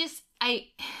know.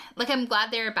 I'm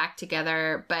glad they were back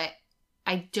together, but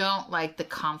I don't like the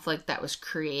conflict that was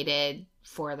created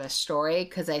for the story,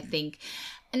 because I think,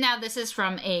 now this is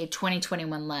from a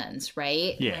 2021 lens,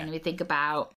 right? Yeah. When we think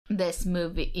about this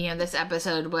movie, this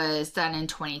episode was done in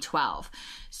 2012.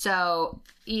 So,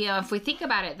 if we think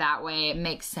about it that way, it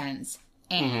makes sense.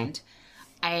 And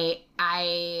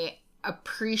I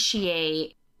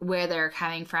appreciate where they're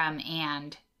coming from,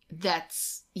 and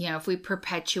that's, if we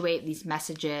perpetuate these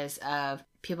messages of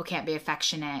people can't be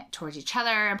affectionate towards each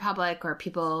other in public, or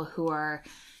people who are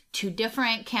too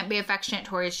different can't be affectionate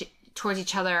towards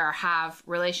each other or have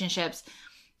relationships,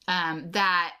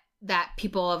 that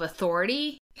people of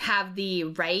authority have the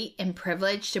right and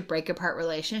privilege to break apart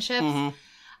relationships,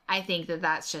 I think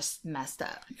that's just messed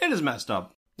up. It is messed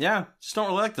up. Yeah, just don't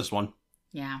really like this one.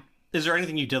 Yeah. Is there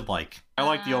anything you did like? I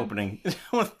like the opening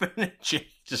with Ben and Jake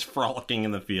just frolicking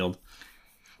in the field.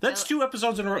 That's 2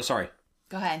 episodes in a row. Sorry.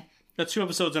 Go ahead. That's 2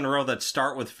 episodes in a row that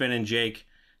start with Finn and Jake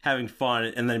having fun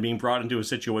and then being brought into a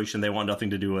situation they want nothing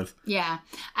to do with. Yeah.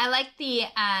 I like the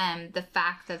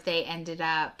fact that they ended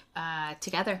up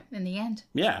together in the end.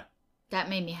 Yeah. That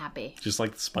made me happy. Just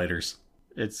like the spiders.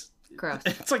 It's gross.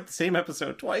 It's like the same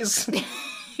episode twice.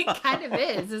 It kind of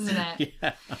is, isn't it?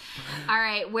 Yeah. All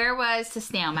right, where was the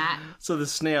snail, Matt? So the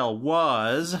snail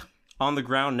was on the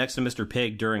ground next to Mr.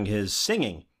 Pig during his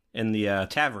singing in the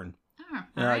tavern. Oh.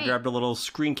 All right. I grabbed a little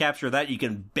screen capture of that. You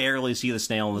can barely see the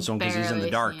snail in this one because he's in the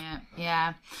dark.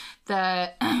 Yeah.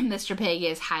 The Mr. Pig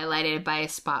is highlighted by a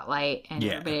spotlight, and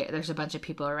there's a bunch of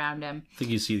people around him. I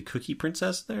think you see the Cookie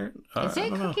Princess there. Is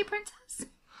it Cookie Princess?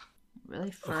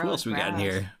 Really furrowed who else we got in brows.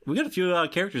 here? We got a few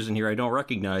characters in here I don't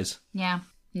recognize. Yeah.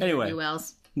 Anyway.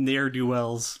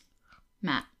 Ne'er-do-wells.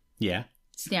 Matt. Yeah?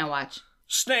 Snail Watch.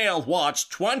 Snail Watch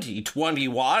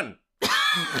 2021.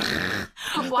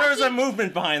 There's a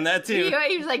movement behind that, too.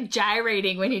 He was like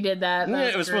gyrating when he did that.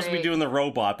 It was supposed to be doing the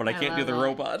robot, but I can't do the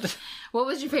robot. What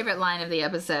was your favorite line of the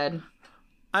episode?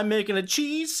 I'm making a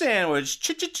cheese sandwich.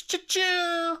 Ch-ch-ch-ch-ch.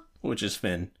 Which is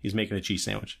Finn. He's making a cheese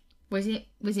sandwich. Was he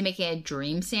making a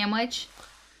dream sandwich?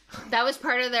 That was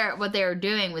part of what they were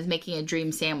doing, was making a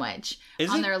dream sandwich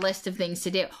on their list of things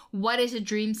to do. What is a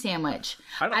dream sandwich?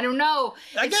 I don't know.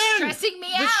 It's stressing me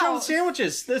out. The show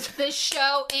sandwiches. The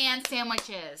show and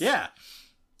sandwiches. Yeah.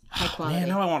 High quality. Man,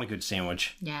 now I want a good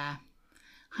sandwich. Yeah.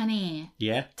 Honey.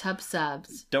 Yeah? Tub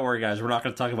subs. Don't worry, guys. We're not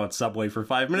going to talk about Subway for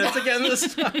 5 minutes again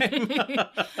this time.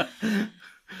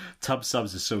 Tub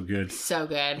subs is so good. So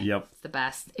good. Yep. It's the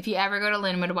best. If you ever go to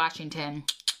Linwood, Washington,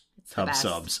 it's Tub the best.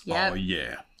 subs. Yep. Oh,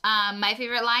 yeah. My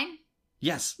favorite line?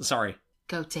 Yes. Sorry.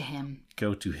 Go to him.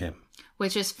 Go to him.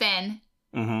 Which was Finn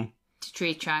to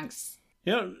Tree Trunks.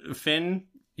 You know, Finn,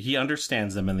 he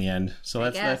understands them in the end. So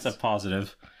that's a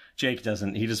positive. Jake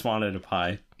doesn't. He just wanted a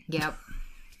pie. Yep.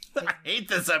 I hate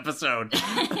this episode.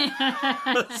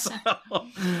 All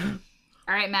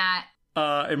right, Matt.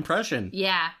 Impression.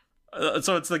 Yeah.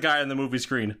 So it's the guy on the movie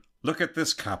screen. Look at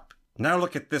this cup. Now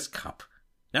look at this cup.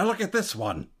 Now look at this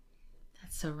one.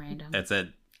 That's so random. That's it.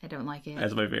 I don't like it.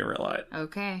 That's my favorite line.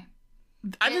 Okay.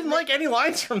 I didn't like any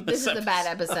lines from this episode. This is a bad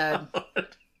episode.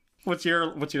 What's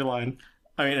your line?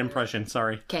 I mean, impression.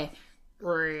 Sorry. Okay.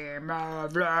 Yeah,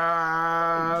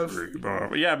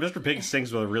 Mr. Pig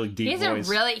sings with a really deep voice.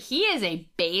 He is a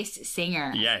bass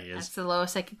singer. Yeah, he is. That's the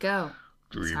lowest I could go.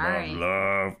 Dream Sorry. of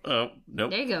love. Oh,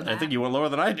 nope. There you go, Matt. I think you went lower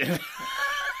than I did.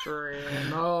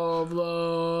 Dream of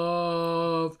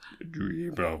love.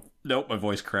 Dream of... Nope, my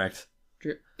voice cracked.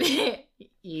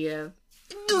 Yeah.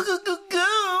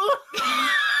 Go.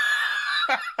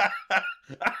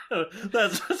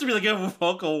 That's supposed to be like a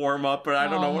vocal warm-up, but I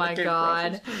don't know what it came from. Oh my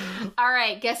god. All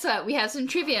right, guess what? We have some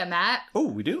trivia, Matt. Oh,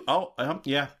 we do? Oh,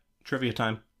 yeah. Trivia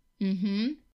time.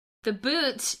 The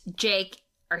boots Jake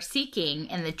are seeking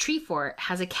in the tree fort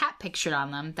has a cat pictured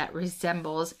on them that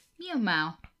resembles Meow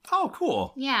Meow. Oh,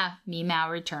 cool. Yeah, Meow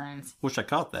Meow returns. Wish I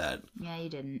caught that. Yeah, you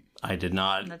didn't. I did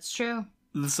not. That's true.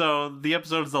 So, the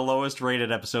episode is the lowest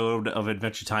rated episode of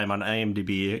Adventure Time on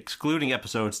IMDb, excluding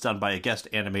episodes done by a guest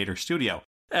animator studio.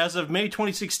 As of May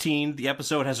 2016, the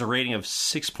episode has a rating of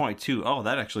 6.2. Oh,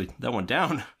 that went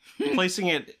down. Placing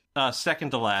it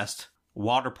second to last.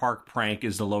 Water Park Prank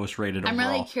is the lowest rated overall. I'm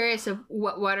really curious of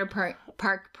what Water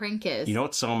Park Prank is. You know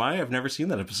what, so am I. I've never seen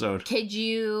that episode. Could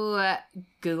you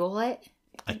Google it?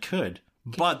 I could.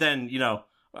 But then,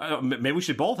 maybe we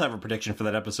should both have a prediction for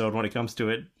that episode when it comes to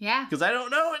it. Yeah. Because I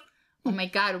don't know it. Oh my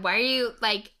god, why are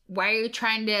you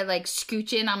trying to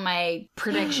scooch in on my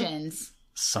predictions?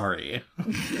 Sorry.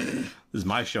 This is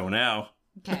my show now.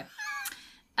 Okay.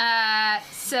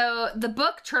 So the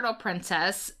book Turtle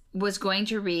Princess was going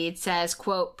to read says,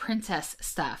 quote, princess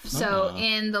stuff. So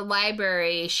in the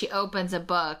library, she opens a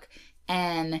book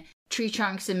and Tree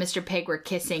Trunks and Mr. Pig were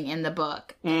kissing in the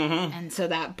book. Mm-hmm. And so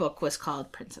that book was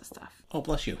called Princess Stuff. Oh,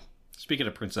 bless you. Speaking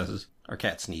of princesses, our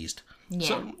cat sneezed. Yeah.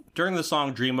 So during the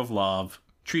song Dream of Love,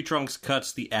 Tree Trunks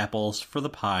cuts the apples for the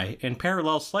pie in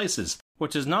parallel slices,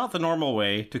 which is not the normal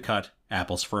way to cut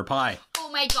apples for a pie. Oh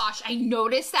my gosh, I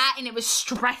noticed that and it was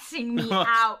stressing me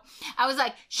out. I was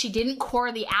like, she didn't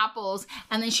core the apples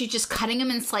and then she's just cutting them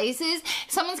in slices.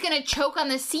 Someone's gonna choke on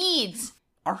the seeds.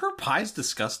 Are her pies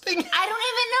disgusting? I don't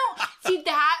even know. See,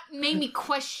 that made me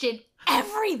question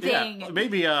everything. Yeah,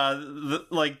 maybe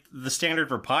the standard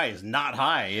for pie is not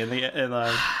high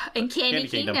in Candy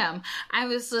Kingdom. I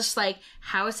was just like,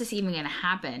 how is this even gonna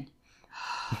happen?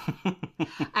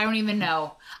 I don't even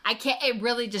know. I can't. It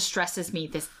really distresses me.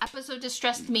 This episode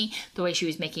distressed me. The way she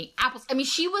was making apples. I mean,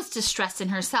 she was distressed in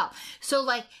herself. So,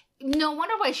 no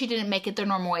wonder why she didn't make it the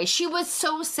normal way. She was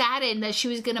so saddened that she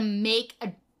was going to make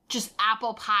a just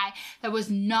apple pie that was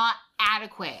not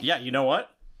adequate. Yeah, you know what?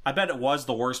 I bet it was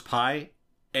the worst pie.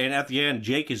 And at the end,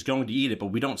 Jake is going to eat it, but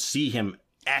we don't see him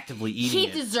actively eating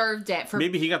it. He deserved it for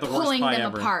maybe he got the worst pulling pie them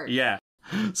ever. apart. Yeah.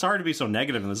 Sorry to be so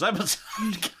negative in this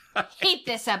episode. Hate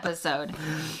this episode.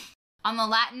 On the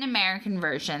Latin American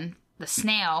version, the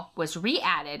snail was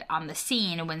re-added on the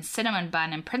scene when Cinnamon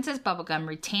Bun and Princess Bubblegum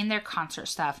retained their concert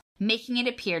stuff, making it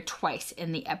appear twice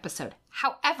in the episode.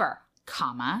 However,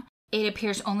 It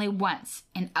appears only once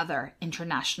in other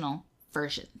international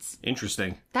versions.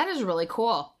 Interesting. That is really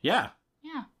cool. Yeah.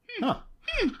 Yeah. Huh.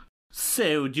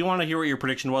 So, do you want to hear what your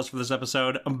prediction was for this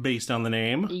episode based on the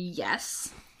name?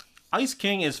 Yes. Ice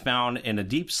King is found in a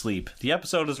deep sleep. The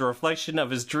episode is a reflection of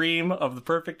his dream of the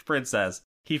perfect princess.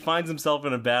 He finds himself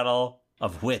in a battle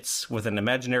of wits with an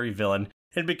imaginary villain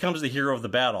and becomes the hero of the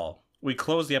battle. We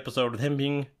close the episode with him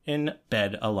being in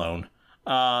bed alone.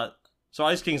 So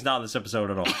Ice King's not in this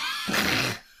episode at all.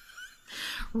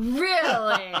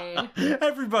 Really?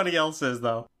 Everybody else is,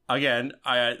 though. Again,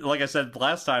 like I said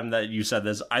last time that you said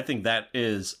this, I think that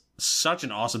is such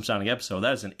an awesome sounding episode.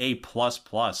 That is an A++ for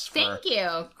Thank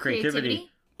you. creativity.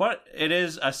 But it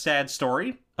is a sad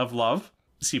story of love.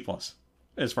 C+,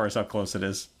 as far as how close it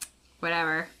is.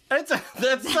 Whatever. That's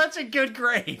such a good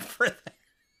grade for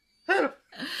that.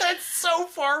 That's so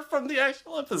far from the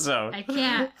actual episode. I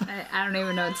can't. I don't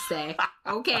even know what to say.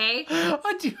 Okay.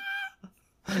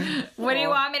 What do you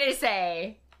want me to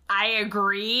say? I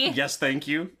agree. Yes, thank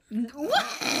you. I'm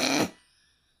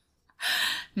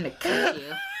gonna cut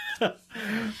you.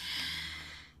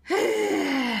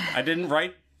 I didn't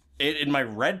write it in my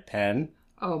red pen.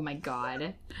 Oh my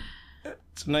god.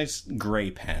 It's a nice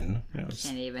gray pen.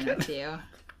 Can't even with you.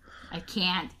 I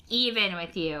can't even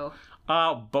with you.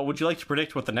 But would you like to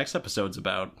predict what the next episode's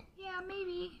about? Yeah,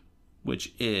 maybe.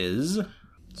 Which is...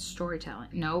 Storytelling.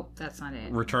 Nope, that's not it.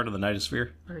 Return to the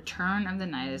Nightosphere. Return of the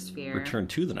Nightosphere. Return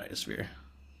to the Nightosphere.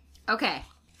 Okay.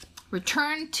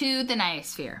 Return to the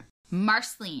Nightosphere.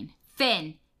 Marceline,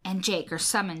 Finn, and Jake are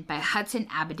summoned by Hudson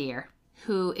Abadir,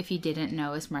 who, if you didn't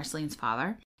know, is Marceline's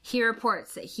father. He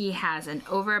reports that he has an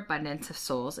overabundance of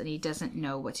souls and he doesn't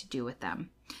know what to do with them.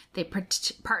 They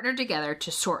partner together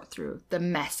to sort through the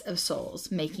mess of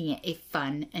souls, making it a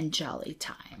fun and jolly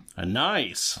time.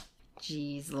 Nice.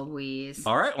 Jeez Louise.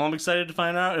 All right, well, I'm excited to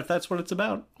find out if that's what it's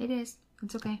about. It is.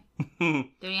 It's okay. Don't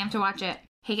even have to watch it.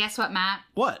 Hey, guess what, Matt?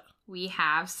 What? We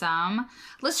have some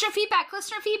listener feedback.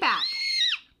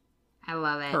 I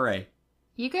love it. Hooray.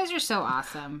 You guys are so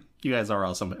awesome. You guys are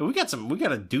awesome. We got a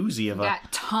doozy of We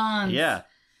got tons. Yeah.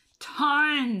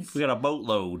 Tons. We got a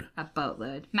boatload. A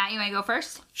boatload. Matt, you want to go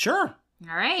first? Sure.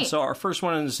 All right. So our first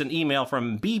one is an email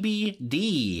from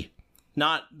BBD.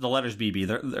 Not the letters BB.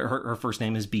 Her first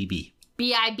name is BB.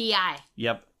 B-I-B-I.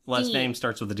 Yep. Last D. name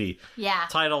starts with a D. Yeah.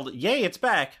 Titled, Yay, It's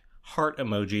Back! Heart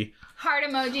emoji. Heart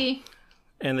emoji.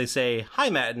 And they say, Hi,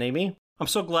 Matt and Amy. I'm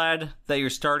so glad that you're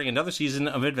starting another season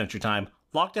of Adventure Time.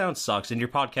 Lockdown sucks, and your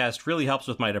podcast really helps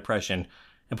with my depression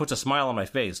and puts a smile on my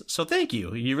face. So thank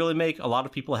you. You really make a lot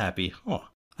of people happy. Oh.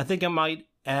 I think I might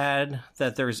add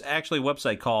that there's actually a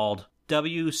website called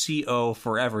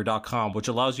WCOforever.com, which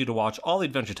allows you to watch all the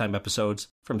Adventure Time episodes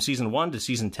from season 1 to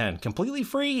season 10, completely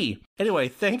free. Anyway,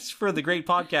 thanks for the great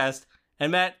podcast.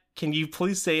 And Matt, can you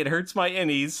please say it hurts my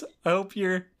innies? I hope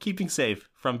you're keeping safe.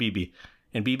 From BB.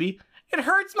 And BB, it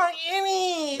hurts my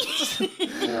innies!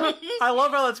 I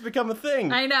love how that's become a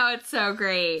thing. I know, it's so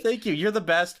great. Thank you. You're the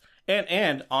best.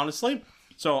 And honestly,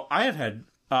 so I have had,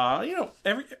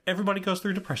 everybody goes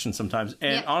through depression sometimes.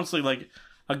 And Yep. honestly, like,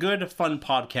 a good, fun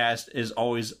podcast is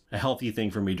always a healthy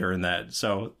thing for me during that.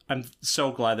 So I'm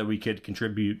so glad that we could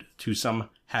contribute to some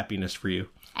happiness for you.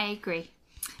 I agree.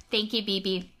 Thank you,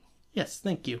 BB. Yes,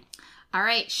 thank you. All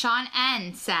right, Sean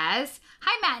N. says,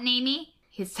 Hi, Matt and Amy.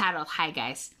 He's titled, Hi,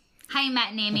 guys. Hi,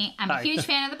 Matt and Amy. I'm Hi. a huge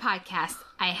fan of the podcast.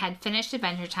 I had finished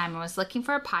Adventure Time and was looking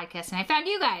for a podcast, and I found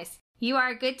you guys. You are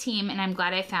a good team, and I'm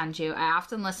glad I found you. I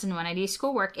often listen when I do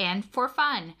schoolwork and for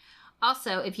fun.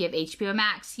 Also, if you have HBO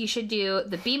Max, you should do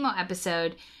the BMO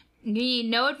episode. You need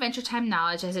no Adventure Time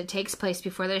knowledge as it takes place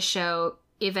before the show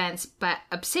events, but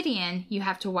Obsidian, you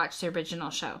have to watch the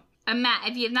original show. Matt,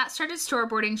 if you have not started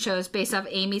storyboarding shows based off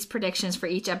Amy's predictions for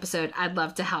each episode, I'd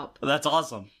love to help. That's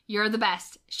awesome. You're the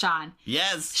best, Sean.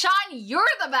 Yes. Sean, you're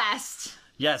the best.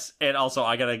 Yes, and also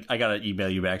I gotta email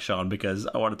you back, Sean, because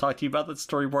I want to talk to you about that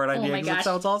storyboard idea. my 'Cause gosh. it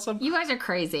sounds awesome. You guys are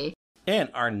crazy. And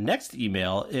our next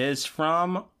email is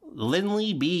from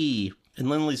Lindley B. And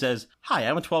Lindley says, Hi,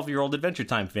 I'm a 12-year-old Adventure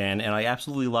Time fan, and I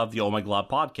absolutely love the Oh My Glob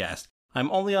podcast. I'm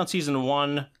only on season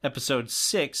 1, episode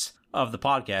 6 of the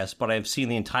podcast, but I've seen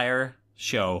the entire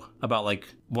show about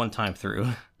one time through.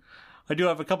 I do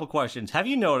have a couple questions. Have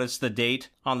you noticed the date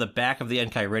on the back of the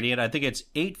Enchiridion? I think it's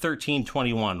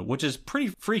 8/13/21, which is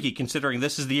pretty freaky considering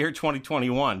this is the year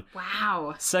 2021.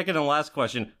 Wow. Second and last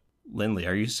question. Lindley,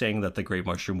 are you saying that the Great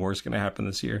Mushroom War is going to happen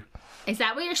this year? Is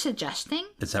that what you're suggesting?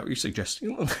 Is that what you're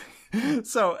suggesting?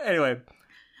 So, anyway,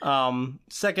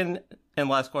 second and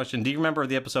last question. Do you remember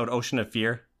the episode Ocean of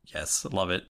Fear? Yes, I love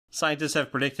it. Scientists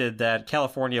have predicted that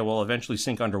California will eventually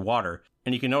sink underwater,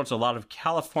 and you can notice a lot of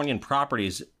Californian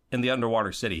properties in the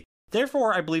underwater city.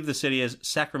 Therefore, I believe the city is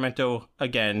Sacramento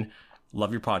again.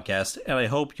 Love your podcast, and I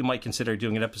hope you might consider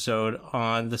doing an episode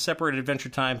on the separate Adventure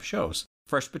Time shows,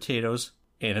 Fresh Potatoes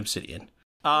and Obsidian.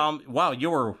 Wow, you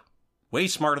were way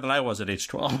smarter than I was at age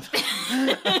 12.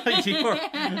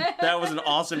 That was an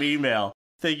awesome email.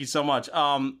 Thank you so much.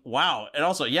 Wow. And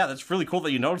also, yeah, that's really cool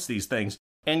that you noticed these things.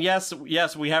 And yes,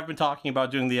 we have been talking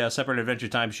about doing the separate Adventure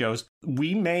Time shows.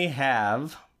 We may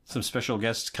have some special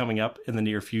guests coming up in the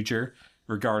near future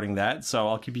regarding that, so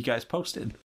I'll keep you guys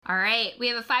posted. All right, we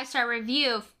have a 5-star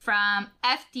review from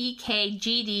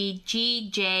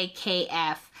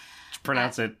FDKGDGJKF.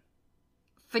 Pronounce it.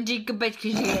 Thank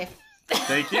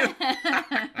you.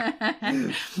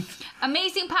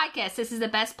 Amazing podcast. This is the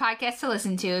best podcast to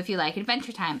listen to if you like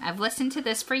Adventure Time. I've listened to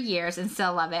this for years and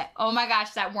still love it. Oh my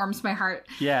gosh, that warms my heart.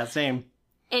 Yeah, same.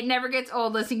 It never gets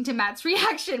old listening to Matt's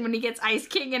reaction when he gets Ice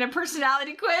King in a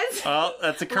personality quiz. Oh,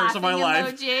 that's a curse of my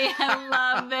life. Emoji. I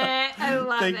love it. I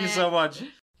love it. Thank you so much.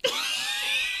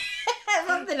 I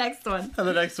love the next one. And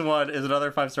the next one is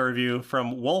another 5-star review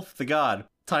from Wolf the God,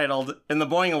 titled In the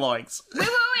Boing-a-Loinks. Wait.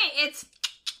 It's...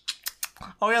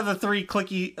 Oh yeah, the 3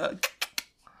 clicky...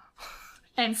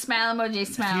 And smile emoji,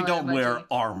 smile emoji. If you don't wear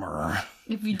armor.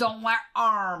 If you don't wear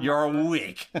armor. You're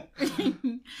weak.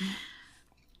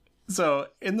 So,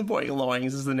 In the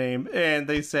Boing-a-Loinks is the name, and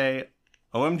they say,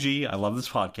 OMG, I love this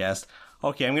podcast.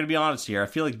 Okay, I'm going to be honest here. I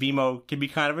feel like BMO can be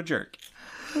kind of a jerk.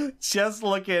 Just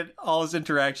look at all his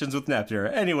interactions with Neptune.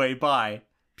 Anyway, bye.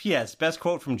 P.S. Best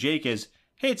quote from Jake is,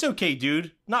 hey, it's okay,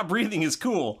 dude. Not breathing is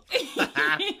cool.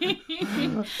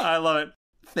 I love it.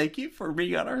 Thank you for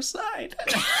being on our side.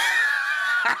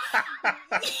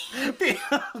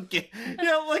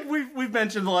 Yeah, like we've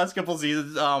mentioned the last couple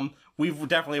seasons, we've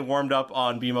definitely warmed up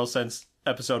on BMO since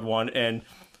episode 1, and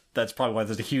that's probably why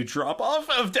there's a huge drop-off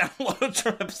of downloads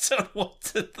from episode 1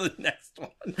 to the next one.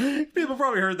 People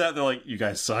probably heard that, and they're like, you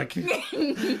guys suck.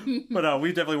 But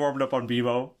we definitely warmed up on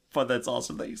BMO, but that's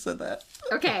awesome that you said that.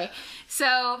 Okay,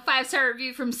 so 5-star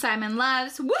review from Simon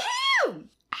Loves. Woohoo!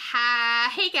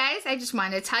 Hey guys, I just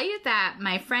wanted to tell you that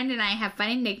my friend and I have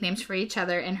funny nicknames for each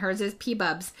other, and hers is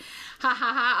P-Bubs. Ha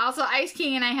ha ha. Also, Ice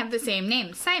King and I have the same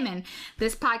name, Simon.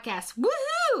 This podcast,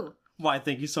 woohoo! Why,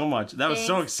 thank you so much. That was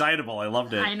so excitable. I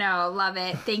loved it. I know, love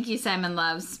it. Thank you, Simon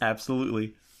Loves.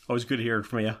 Absolutely. Always good to hear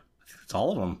from you. I think that's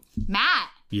all of them. Matt.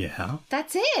 Yeah?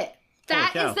 That's it.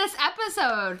 That is this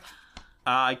episode.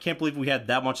 I can't believe we had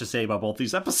that much to say about both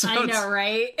these episodes. I know,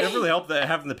 right? It really helped that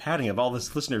having the padding of all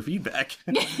this listener feedback.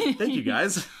 Thank you,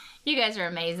 guys. You guys are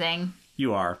amazing.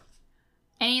 You are.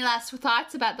 Any last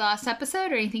thoughts about the last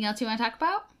episode or anything else you want to talk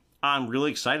about? I'm really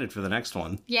excited for the next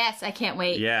one. Yes, I can't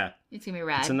wait. Yeah. It's going to be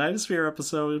rad. It's a Nightosphere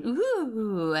episode.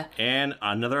 Ooh. And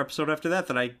another episode after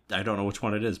that I don't know which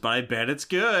one it is, but I bet it's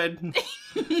good.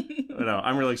 No,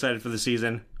 I'm really excited for the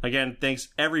season. Again, thanks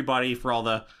everybody for all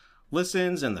the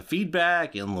listens and the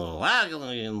feedback and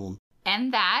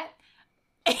that.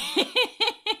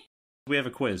 We have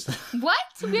a quiz. What?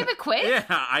 We have a quiz? Yeah,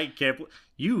 I can't.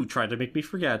 You tried to make me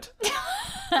forget.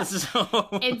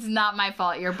 It's not my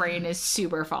fault. Your brain is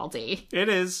super faulty. It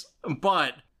is,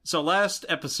 but so last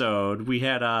episode we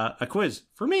had a quiz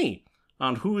for me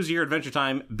on who is your Adventure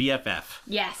Time BFF.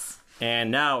 Yes. And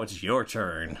now it's your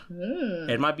turn.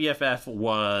 And my BFF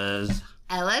was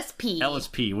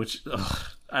LSP, which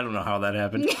I don't know how that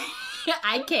happened.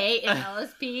 IK and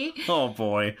LSP. Oh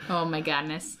boy. Oh my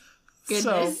goodness.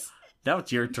 So now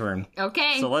it's your turn.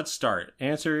 Okay. So let's start.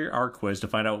 Answer our quiz to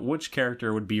find out which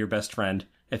character would be your best friend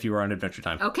if you were on Adventure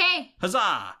Time. Okay.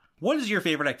 Huzzah! What is your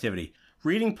favorite activity?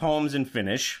 Reading poems in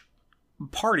Finnish,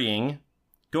 partying,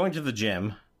 going to the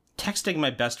gym, texting my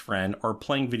best friend, or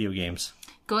playing video games?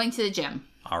 Going to the gym.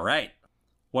 All right.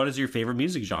 What is your favorite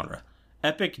music genre?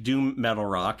 Epic doom metal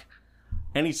rock,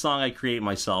 any song I create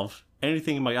myself,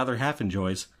 anything my other half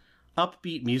enjoys,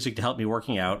 upbeat music to help me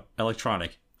working out,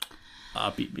 electronic.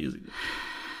 Upbeat music.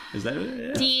 Is that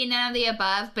it? D, none of the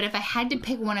above, but if I had to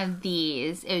pick one of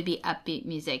these, it would be upbeat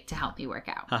music to help me work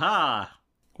out. Haha!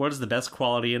 What is the best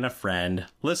quality in a friend?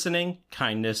 Listening,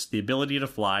 kindness, the ability to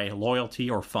fly, loyalty,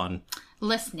 or fun?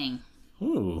 Listening.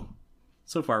 Ooh.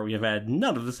 So far we have had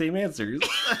none of the same answers.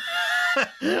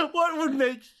 What would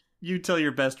make you tell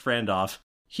your best friend off?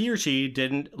 He or she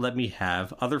didn't let me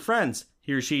have other friends.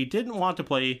 He or she didn't want to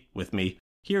play with me.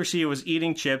 He or she was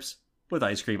eating chips with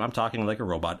ice cream. I'm talking like a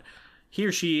robot. He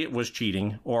or she was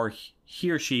cheating, or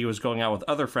he or she was going out with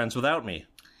other friends without me.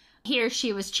 He or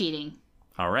she was cheating.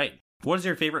 All right. What is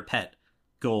your favorite pet?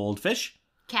 Goldfish?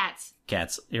 Cats.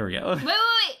 Cats. Here we go.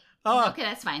 Wait. Oh, okay,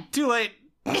 that's fine. Too late.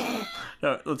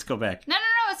 No, let's go back. No,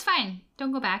 it's fine.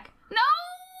 Don't go back. No!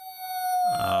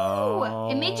 Oh.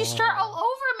 It made you start all over,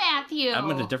 Matthew.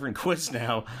 I'm in a different quiz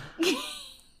now.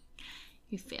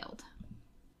 You failed.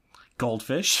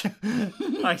 Goldfish.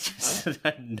 I just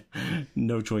had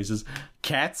no choices.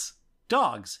 Cats,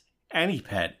 dogs, any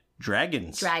pet,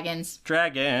 dragons. Dragons.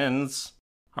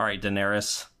 All right,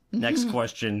 Daenerys. Next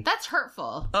question. That's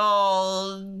hurtful.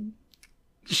 Oh,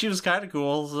 she was kind of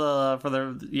cool for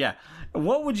the... Yeah.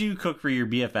 What would you cook for your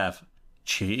BFF?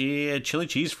 Chili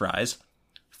cheese fries,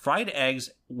 fried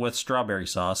eggs with strawberry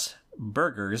sauce,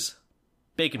 burgers,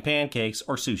 bacon pancakes,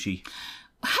 or sushi?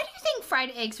 How do you think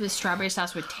fried eggs with strawberry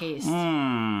sauce would taste?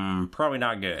 Probably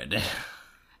not good.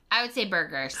 I would say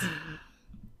burgers.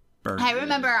 Burgers. I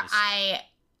remember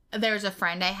there was a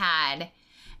friend I had,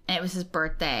 and it was his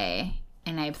birthday,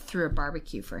 and I threw a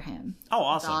barbecue for him. Oh,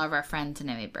 awesome. With all of our friends, and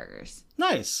I made burgers.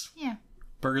 Nice. Yeah.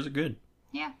 Burgers are good.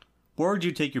 Yeah. Where would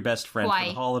you take your best friend Hawaii. for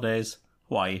the holidays?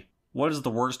 Hawaii. What is the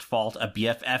worst fault a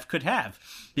BFF could have?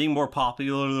 Being more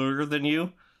popular than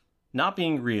you? Not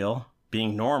being real?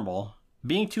 Being normal?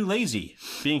 Being too lazy?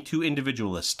 Being too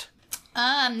individualist?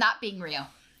 Not being real.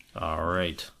 All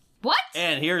right. What?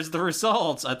 And here's the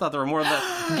results. I thought there were more of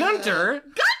that. Gunter!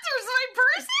 Gunter's my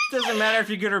person? Doesn't matter if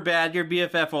you're good or bad, your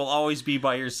BFF will always be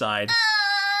by your side.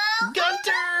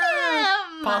 Gunter!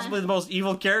 Possibly the most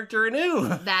evil character in Ooh.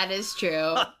 That is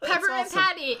true. Peppermint awesome.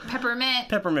 Patty. Peppermint.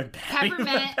 Peppermint Patty.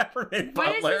 Peppermint. Peppermint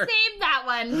What is Butler. his name? That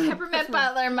one. Peppermint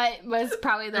Butler was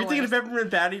probably the Are you thinking of worst. Peppermint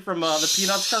Patty from the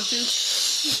Peanuts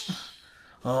cartoon?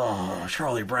 Oh,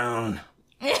 Charlie Brown.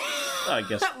 I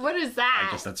guess What is that?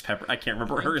 I guess that's Pepper. I can't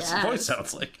remember what her guess. voice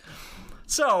sounds like.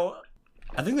 So,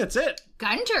 I think that's it.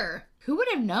 Gunter. Who would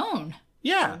have known?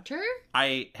 Yeah. Gunter?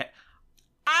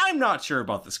 I'm not sure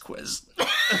about this quiz.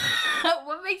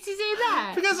 What makes you say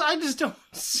that? Because I just don't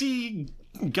see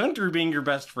Gunter being your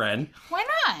best friend. Why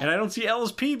not? And I don't see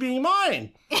LSP being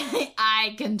mine.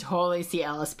 I can totally see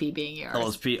LSP being yours.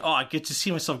 LSP. Oh, I get to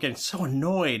see myself getting so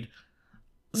annoyed.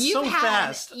 So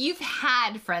fast. You've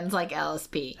had friends like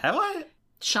LSP. Have I?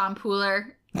 Sean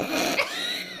Pooler.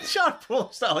 Sean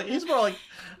Poole style. He's more like,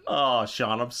 oh,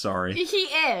 Sean, I'm sorry. He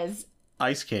is.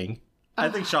 Ice King. I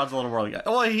think Sean's a little more like...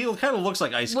 Well, he kind of looks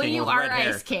like Ice Well, King you with are red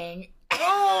hair. Ice King.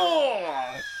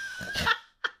 Oh!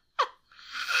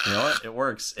 You know what? It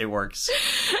works. It works.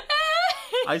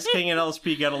 Ice King and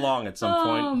LSP get along at some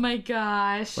point. Oh my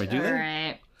gosh. Wait, do they? All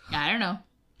right. I don't know.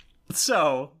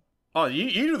 So... Oh,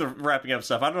 you do the wrapping up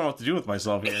stuff. I don't know what to do with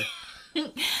myself here.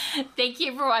 Thank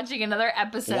you for watching another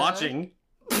episode. Watching.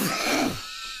 Thank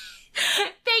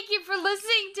you for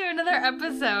listening to another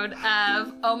episode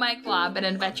of Oh My Glob, an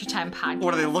Adventure Time podcast.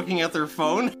 What, are they looking at their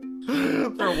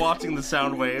phone? They're watching the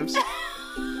sound waves.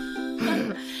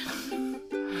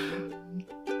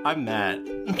 I'm Matt.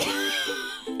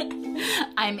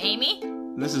 I'm Amy.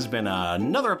 This has been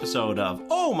another episode of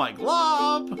Oh My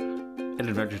Glob, an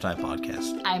Adventure Time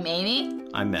podcast. I'm Amy.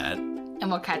 I'm Matt. And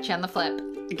we'll catch you on the flip.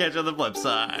 Catch you on the flip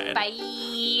side.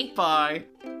 Bye. Bye.